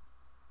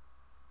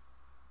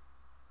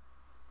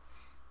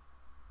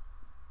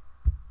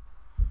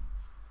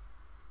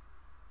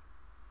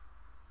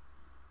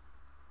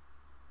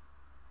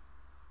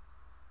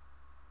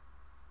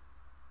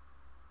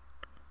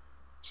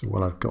 So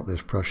while I've got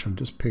this brush, I'm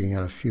just picking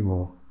out a few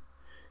more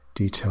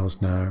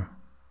details now.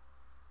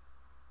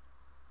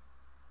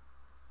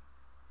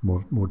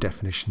 More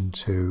definition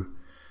to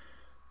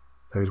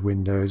those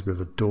windows, a bit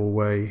of a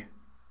doorway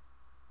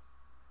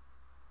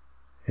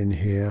in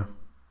here.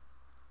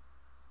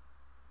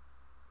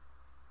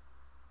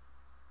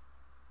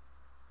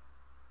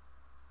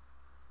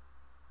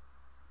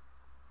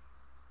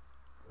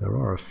 There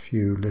are a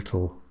few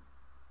little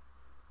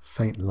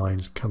faint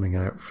lines coming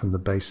out from the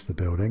base of the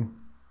building.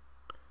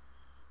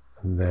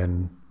 And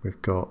then we've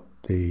got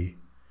the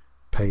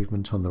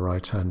pavement on the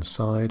right hand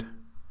side.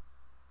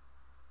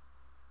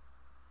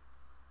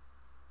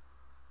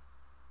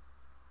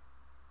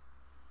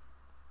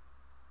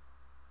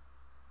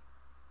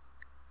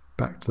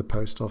 Back to the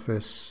post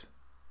office.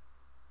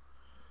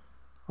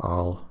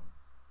 I'll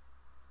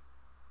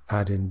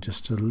add in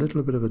just a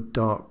little bit of a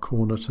dark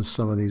corner to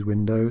some of these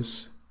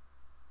windows.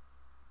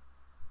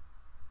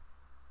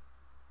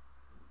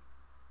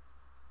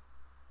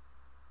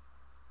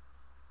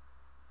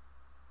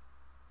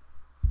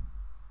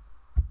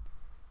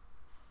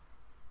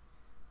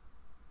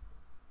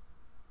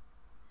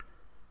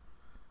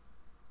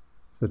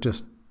 So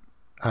just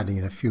adding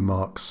in a few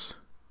marks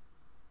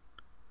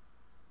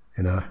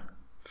in a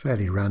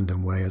fairly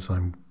random way as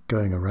I'm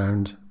going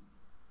around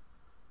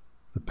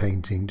the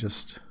painting,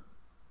 just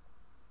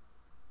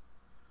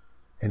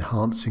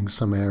enhancing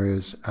some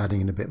areas,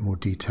 adding in a bit more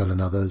detail in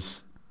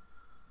others.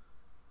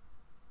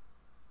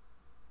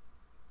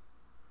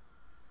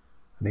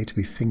 I need to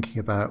be thinking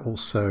about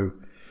also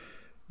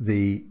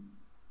this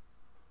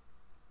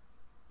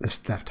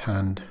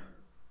left-hand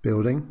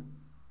building.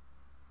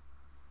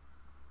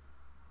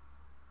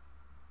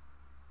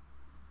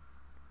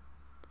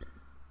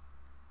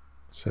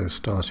 So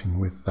starting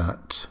with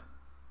that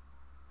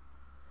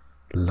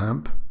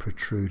lamp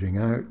protruding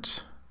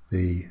out,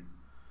 the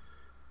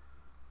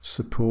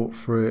support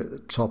for it, the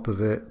top of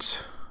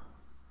it,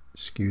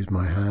 excuse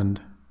my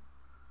hand.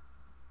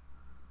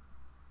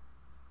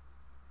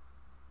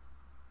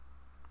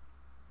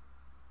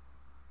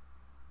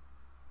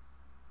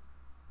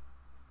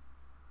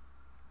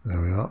 There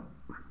we are.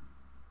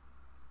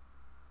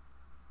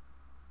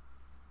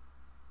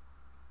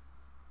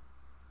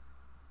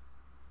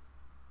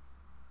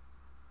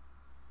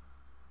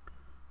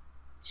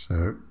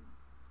 So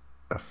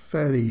a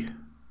fairly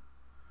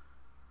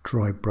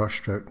dry brush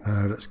stroke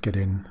now. Let's get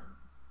in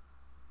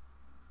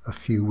a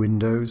few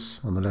windows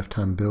on the left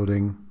hand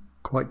building,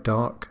 quite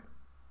dark.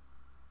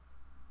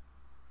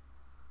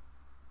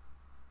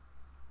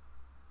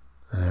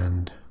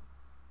 And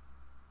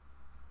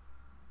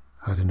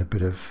add in a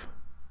bit of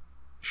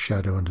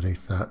shadow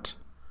underneath that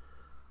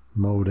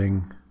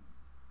moulding.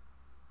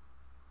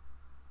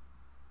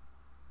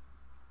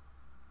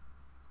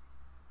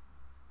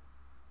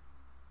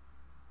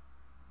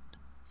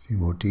 A few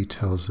more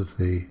details of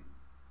the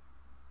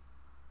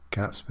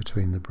gaps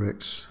between the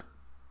bricks,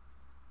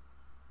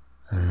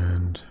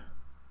 and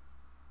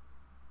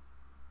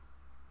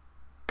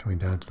coming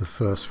down to the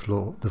first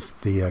floor,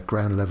 the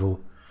ground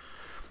level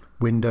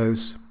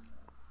windows.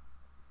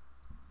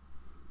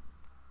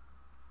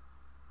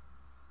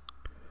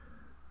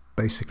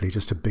 Basically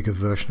just a bigger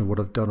version of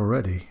what I've done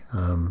already.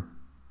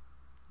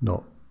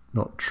 Not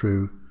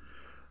true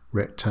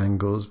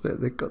rectangles.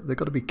 They've got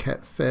to be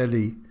kept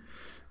fairly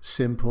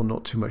simple,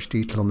 not too much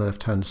detail on the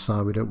left-hand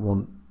side. We don't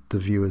want the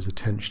viewer's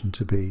attention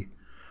to be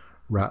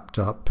wrapped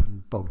up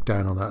and bogged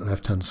down on that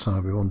left-hand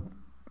side. We want,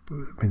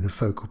 I mean, the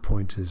focal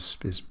point is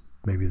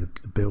maybe the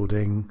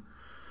building,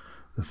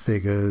 the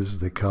figures,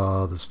 the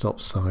car, the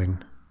stop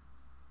sign.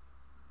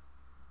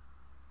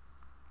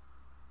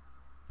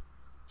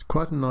 It's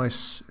quite a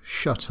nice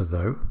shutter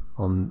though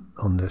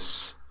on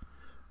this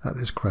at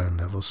this ground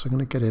level, so I'm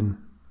going to get in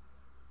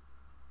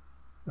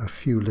a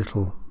few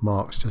little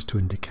marks just to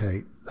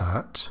indicate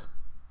that.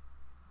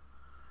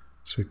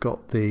 So we've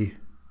got the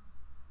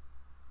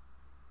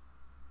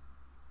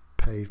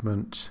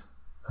pavement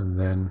and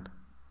then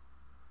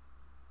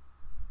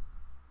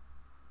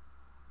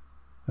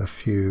a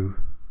few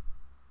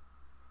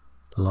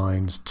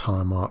lines,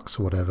 tire marks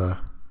or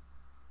whatever.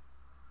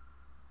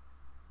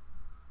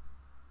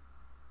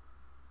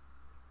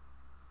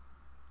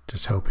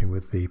 Just helping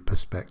with the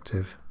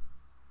perspective.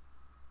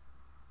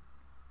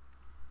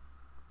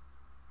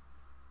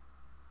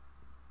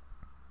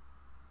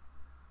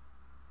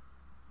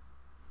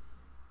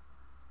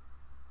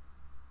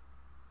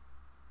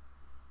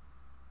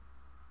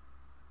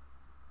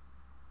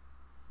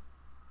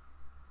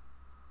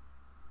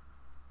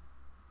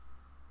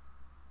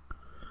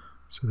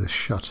 So the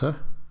shutter,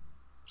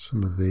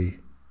 some of the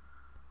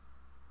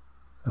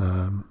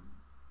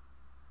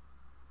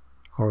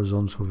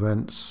horizontal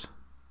vents,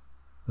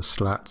 the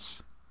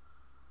slats,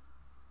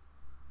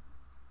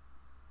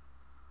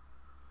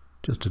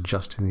 just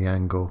adjusting the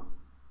angle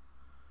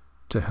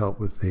to help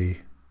with the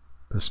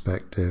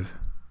perspective.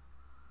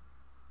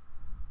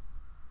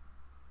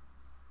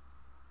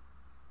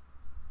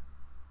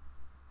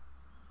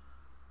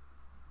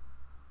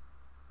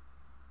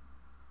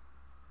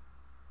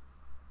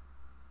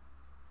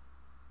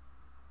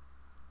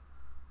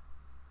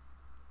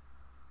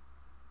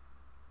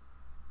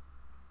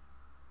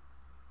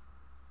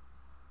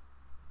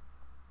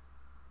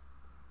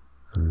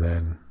 And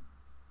then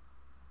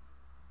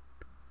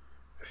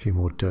a few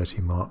more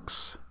dirty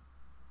marks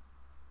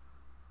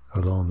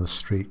along the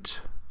street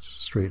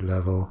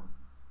level.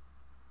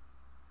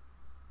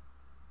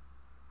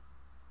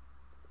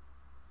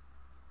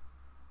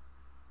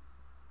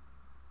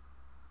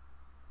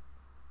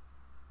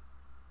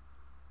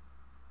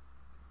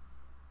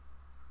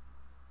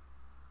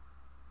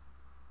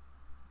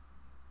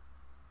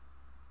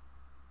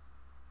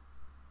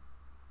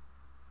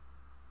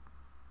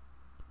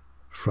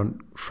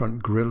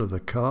 Front grille of the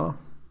car.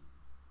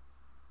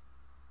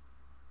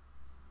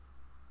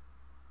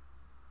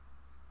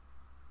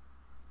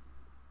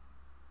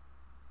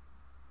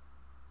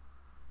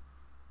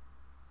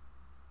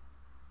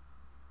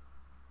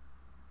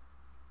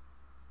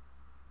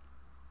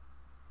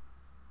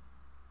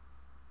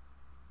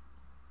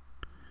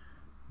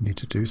 Need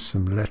to do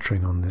some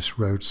lettering on this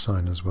road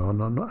sign as well.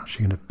 And I'm not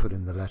actually going to put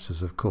in the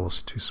letters, of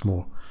course, too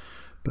small,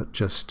 but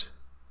just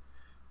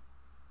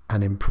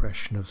an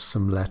impression of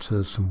some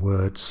letters, some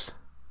words.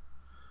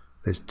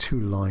 There's 2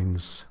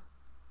 lines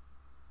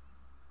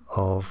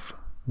of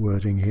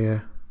wording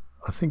here.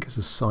 I think it's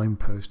a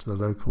signpost to the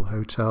local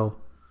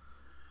hotel,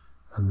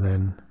 and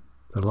then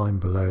the line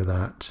below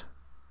that.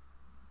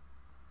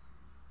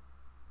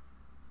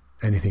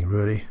 Anything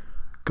really,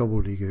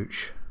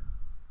 gobbledygooch.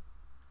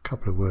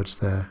 Couple of words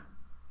there.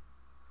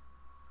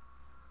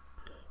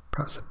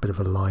 Perhaps a bit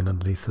of a line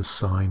underneath the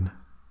sign,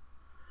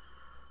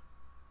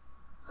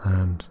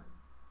 and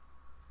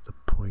the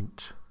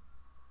point.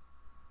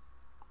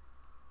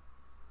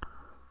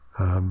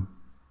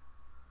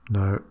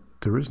 No,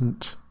 there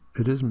isn't.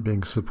 It isn't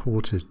being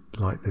supported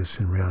like this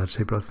in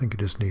reality, but I think it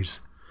just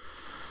needs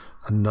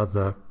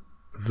another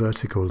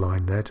vertical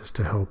line there just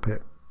to help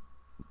it.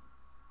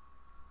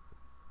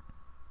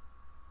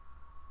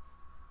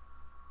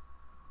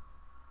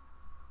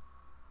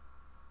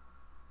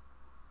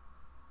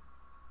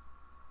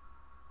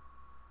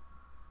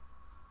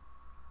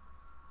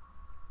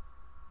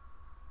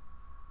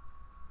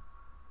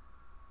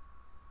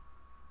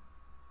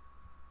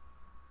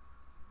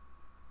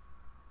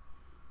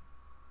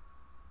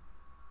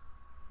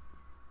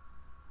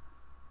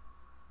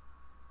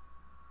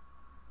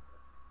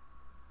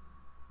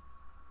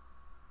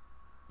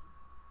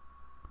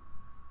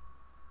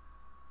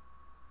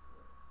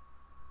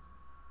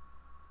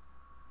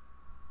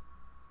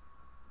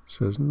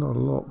 So there's not a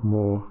lot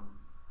more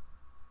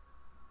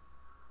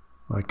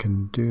I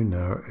can do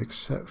now,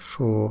 except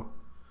for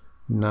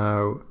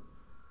now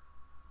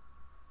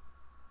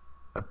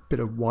a bit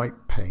of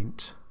white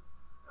paint.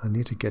 I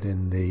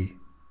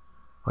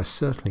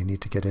certainly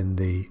need to get in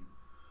the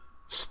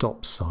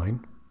stop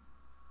sign,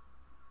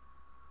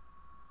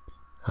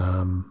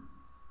 and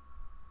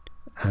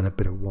a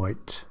bit of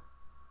white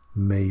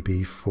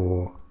maybe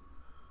for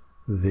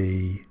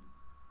the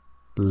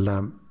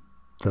lamp,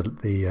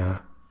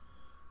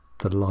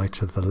 the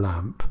light of the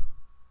lamp.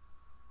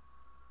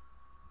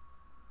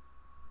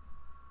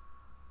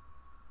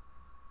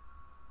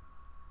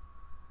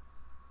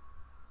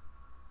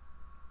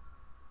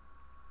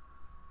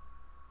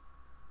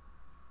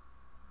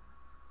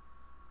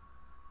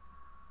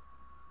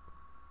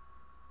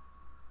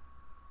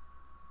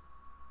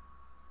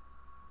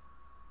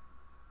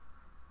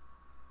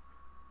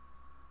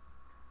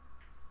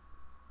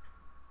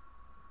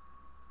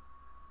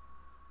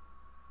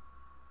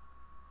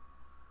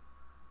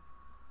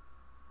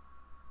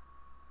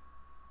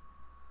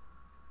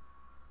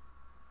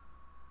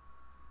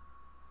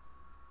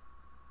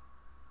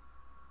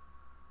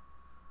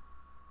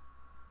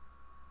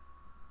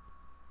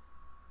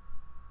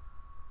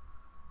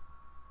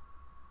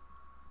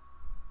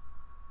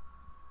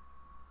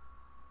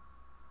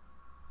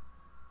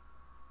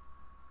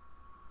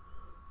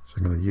 So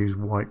I'm going to use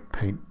white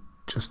paint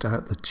just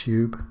out the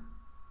tube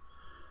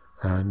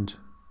and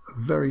a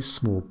very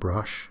small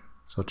brush.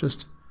 So I'll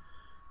just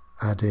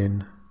add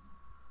in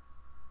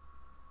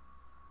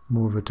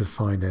more of a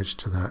defined edge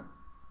to that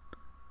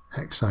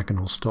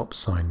hexagonal stop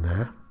sign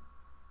there.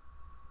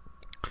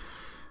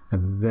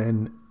 And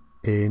then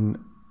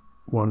in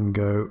one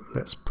go,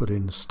 let's put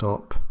in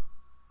stop.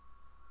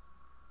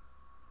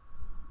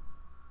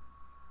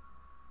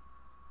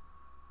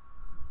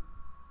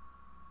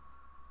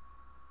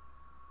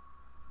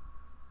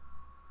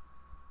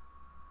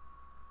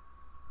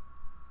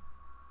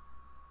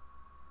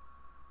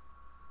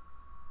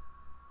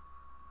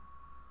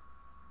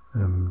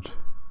 And a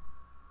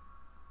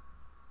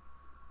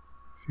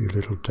few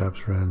little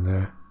dabs around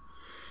there.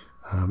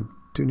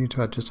 Do need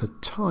to add just a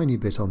tiny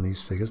bit on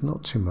these figures,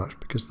 not too much,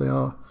 because they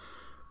are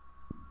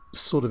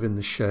sort of in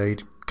the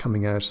shade,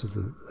 coming out of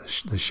the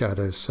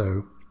shadows,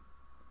 so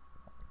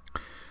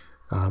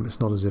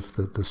it's not as if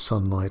the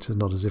sunlight, is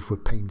not as if we're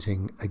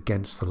painting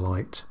against the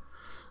light,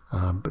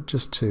 but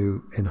just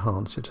to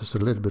enhance it just a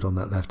little bit on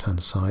that left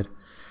hand side,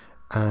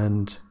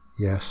 and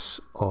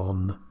yes,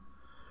 on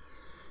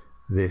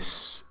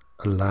this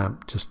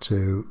lamp, just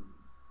to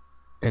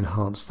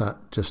enhance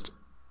that just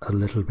a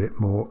little bit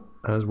more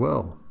as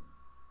well.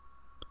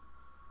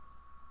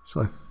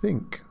 So I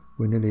think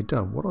we're nearly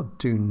done. What I'll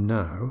do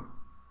now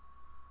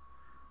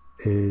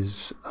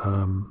is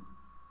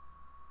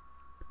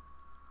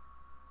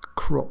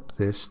crop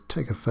this,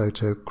 take a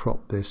photo,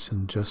 crop this,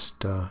 and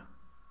just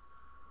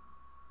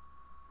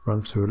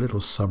run through a little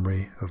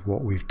summary of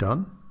what we've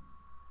done.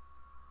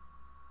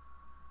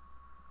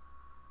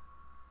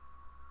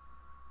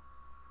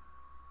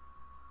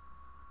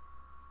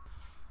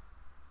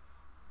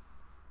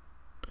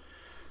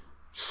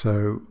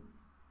 So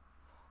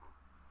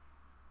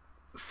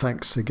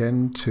thanks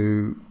again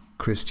to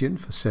Christian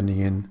for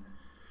sending in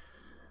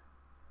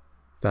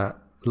that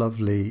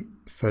lovely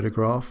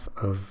photograph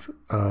of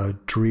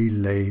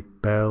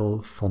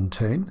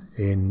Druyes-les-Belles-Fontaines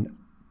in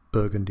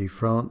Burgundy,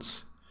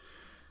 France.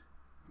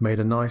 Made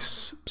a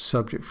nice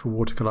subject for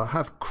watercolor. I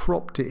have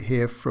cropped it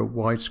here for a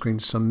widescreen,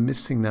 so I'm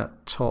missing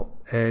that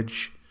top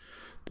edge,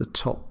 the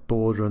top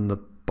border, and the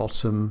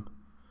bottom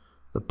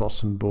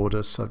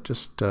border. So I've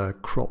just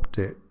cropped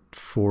it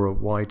for a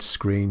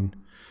widescreen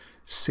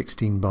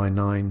 16 by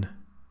 9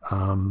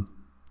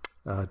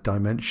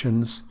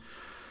 dimensions.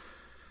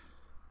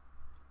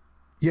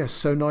 Yes,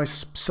 so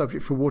nice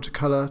subject for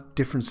watercolor,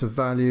 difference of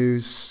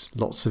values,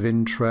 lots of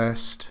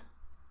interest,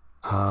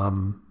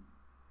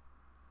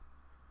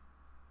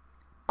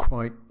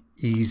 quite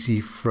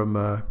easy from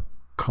a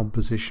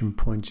composition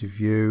point of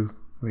view.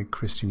 I mean,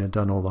 Christian had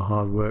done all the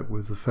hard work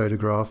with the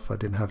photograph. I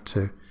didn't have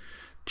to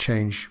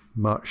change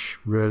much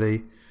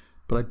really,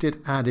 but I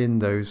did add in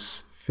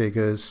those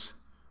figures,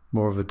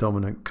 more of a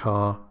dominant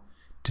car,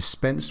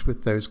 dispensed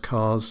with those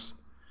cars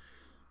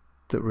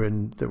that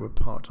were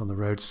parked on the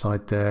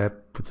roadside there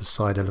with the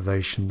side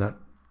elevation. That,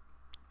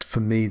 for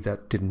me,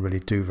 that didn't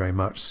really do very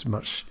much.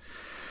 Much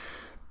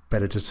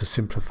better just to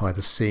simplify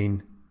the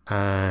scene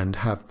and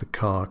have the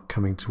car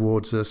coming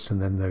towards us,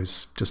 and then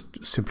those,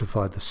 just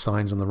simplified the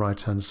signs on the right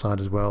hand side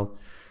as well,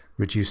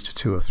 reduced to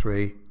 2 or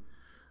 3,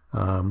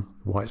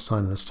 white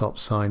sign and the stop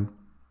sign.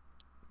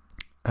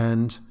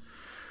 And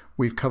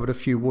we've covered a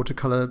few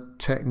watercolor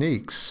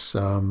techniques,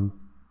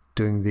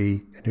 doing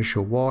the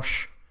initial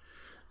wash,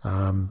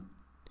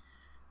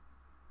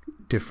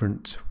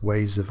 different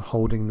ways of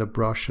holding the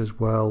brush as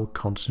well,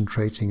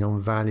 concentrating on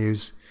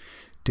values,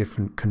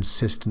 different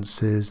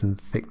consistencies and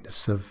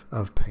thickness of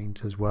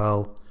paint as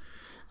well,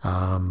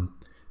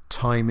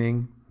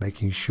 timing,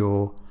 making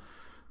sure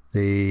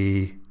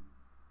the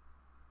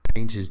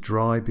paint is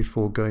dry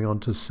before going on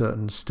to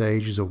certain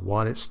stages, or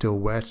while it's still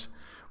wet,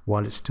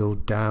 while it's still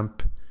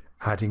damp,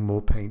 adding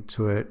more paint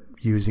to it,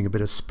 using a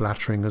bit of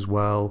splattering as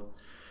well,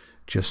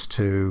 just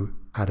to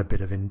add a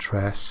bit of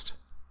interest.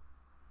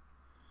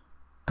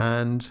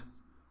 And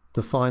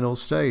the final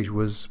stage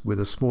was with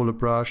a smaller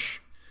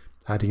brush,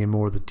 adding in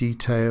more of the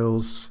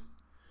details,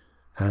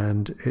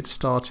 and it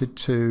started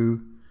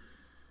to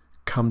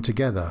come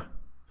together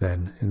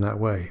then in that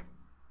way.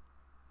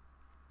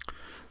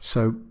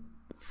 So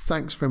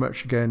thanks very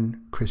much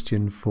again,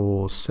 Christian,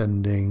 for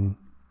sending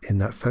in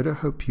that photo.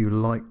 Hope you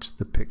liked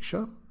the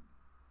picture.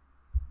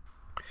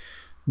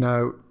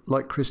 Now,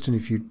 like Christian,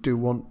 if you do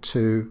want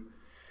to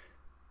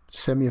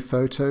send me a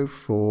photo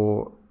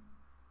for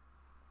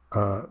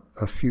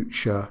a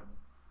future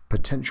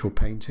potential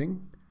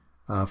painting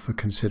for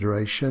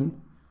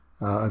consideration,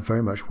 I'd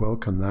very much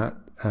welcome that.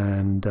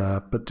 And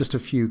but just a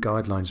few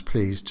guidelines,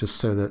 please, just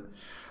so that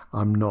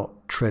I'm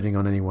not treading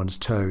on anyone's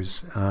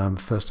toes.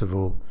 First of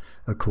all,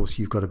 of course,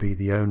 you've got to be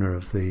the owner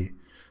of the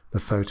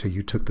photo.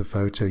 You took the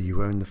photo,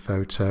 you own the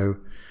photo,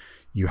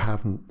 you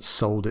haven't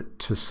sold it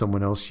to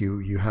someone else,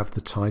 you have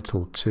the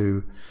title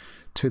to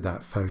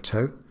that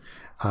photo.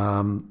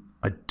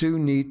 I do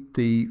need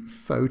the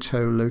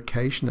photo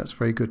location. That's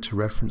very good to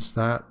reference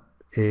that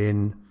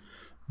in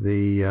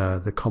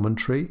the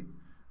commentary,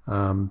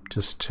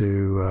 just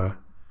to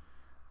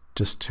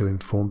just to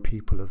inform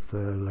people of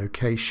the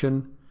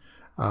location.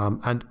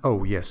 And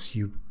oh yes,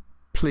 you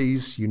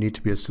need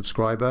to be a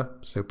subscriber,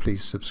 so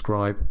please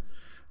subscribe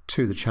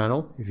to the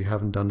channel if you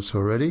haven't done so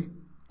already.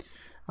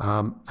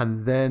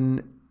 And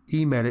then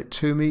email it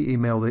to me,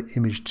 email the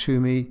image to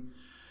me.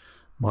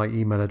 My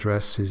email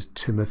address is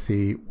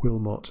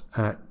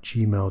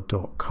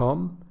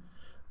timothywilmot@gmail.com.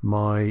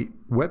 My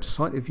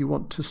website, if you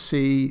want to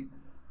see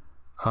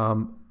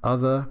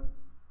other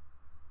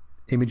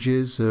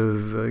images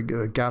of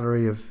a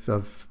gallery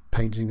of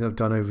paintings I've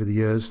done over the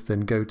years,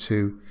 then go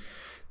to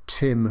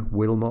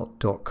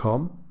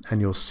timwilmot.com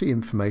and you'll see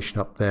information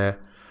up there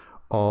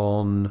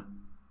on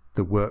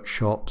the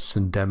workshops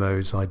and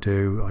demos I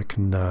do. I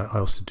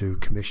also do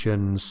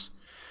commissions.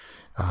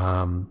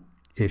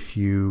 If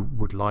you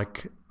would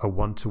like a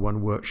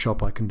one-to-one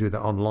workshop, I can do that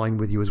online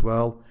with you as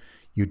well.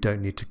 You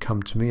don't need to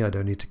come to me. I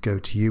don't need to go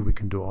to you. We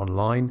can do it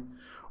online.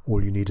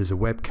 All you need is a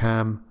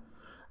webcam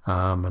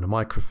and a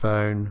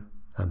microphone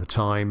and the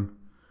time,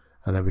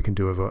 and then we can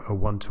do a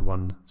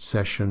one-to-one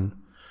session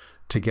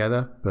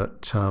together.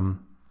 But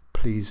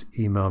please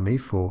email me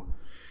for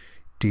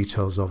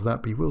details of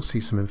that. But you will see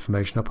some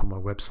information up on my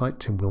website,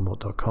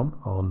 timwilmot.com,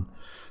 on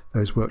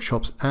those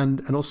workshops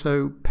and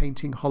also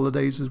painting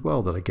holidays as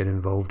well that I get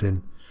involved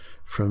in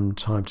from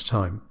time to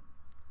time.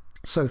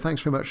 So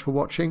thanks very much for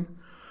watching.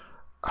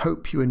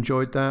 Hope you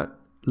enjoyed that.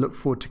 Look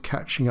forward to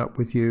catching up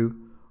with you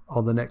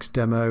on the next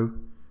demo.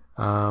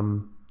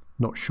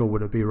 Not sure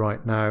what it'll be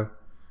right now.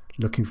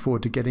 Looking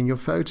forward to getting your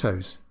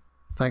photos.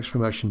 Thanks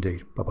very much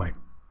indeed. Bye-bye.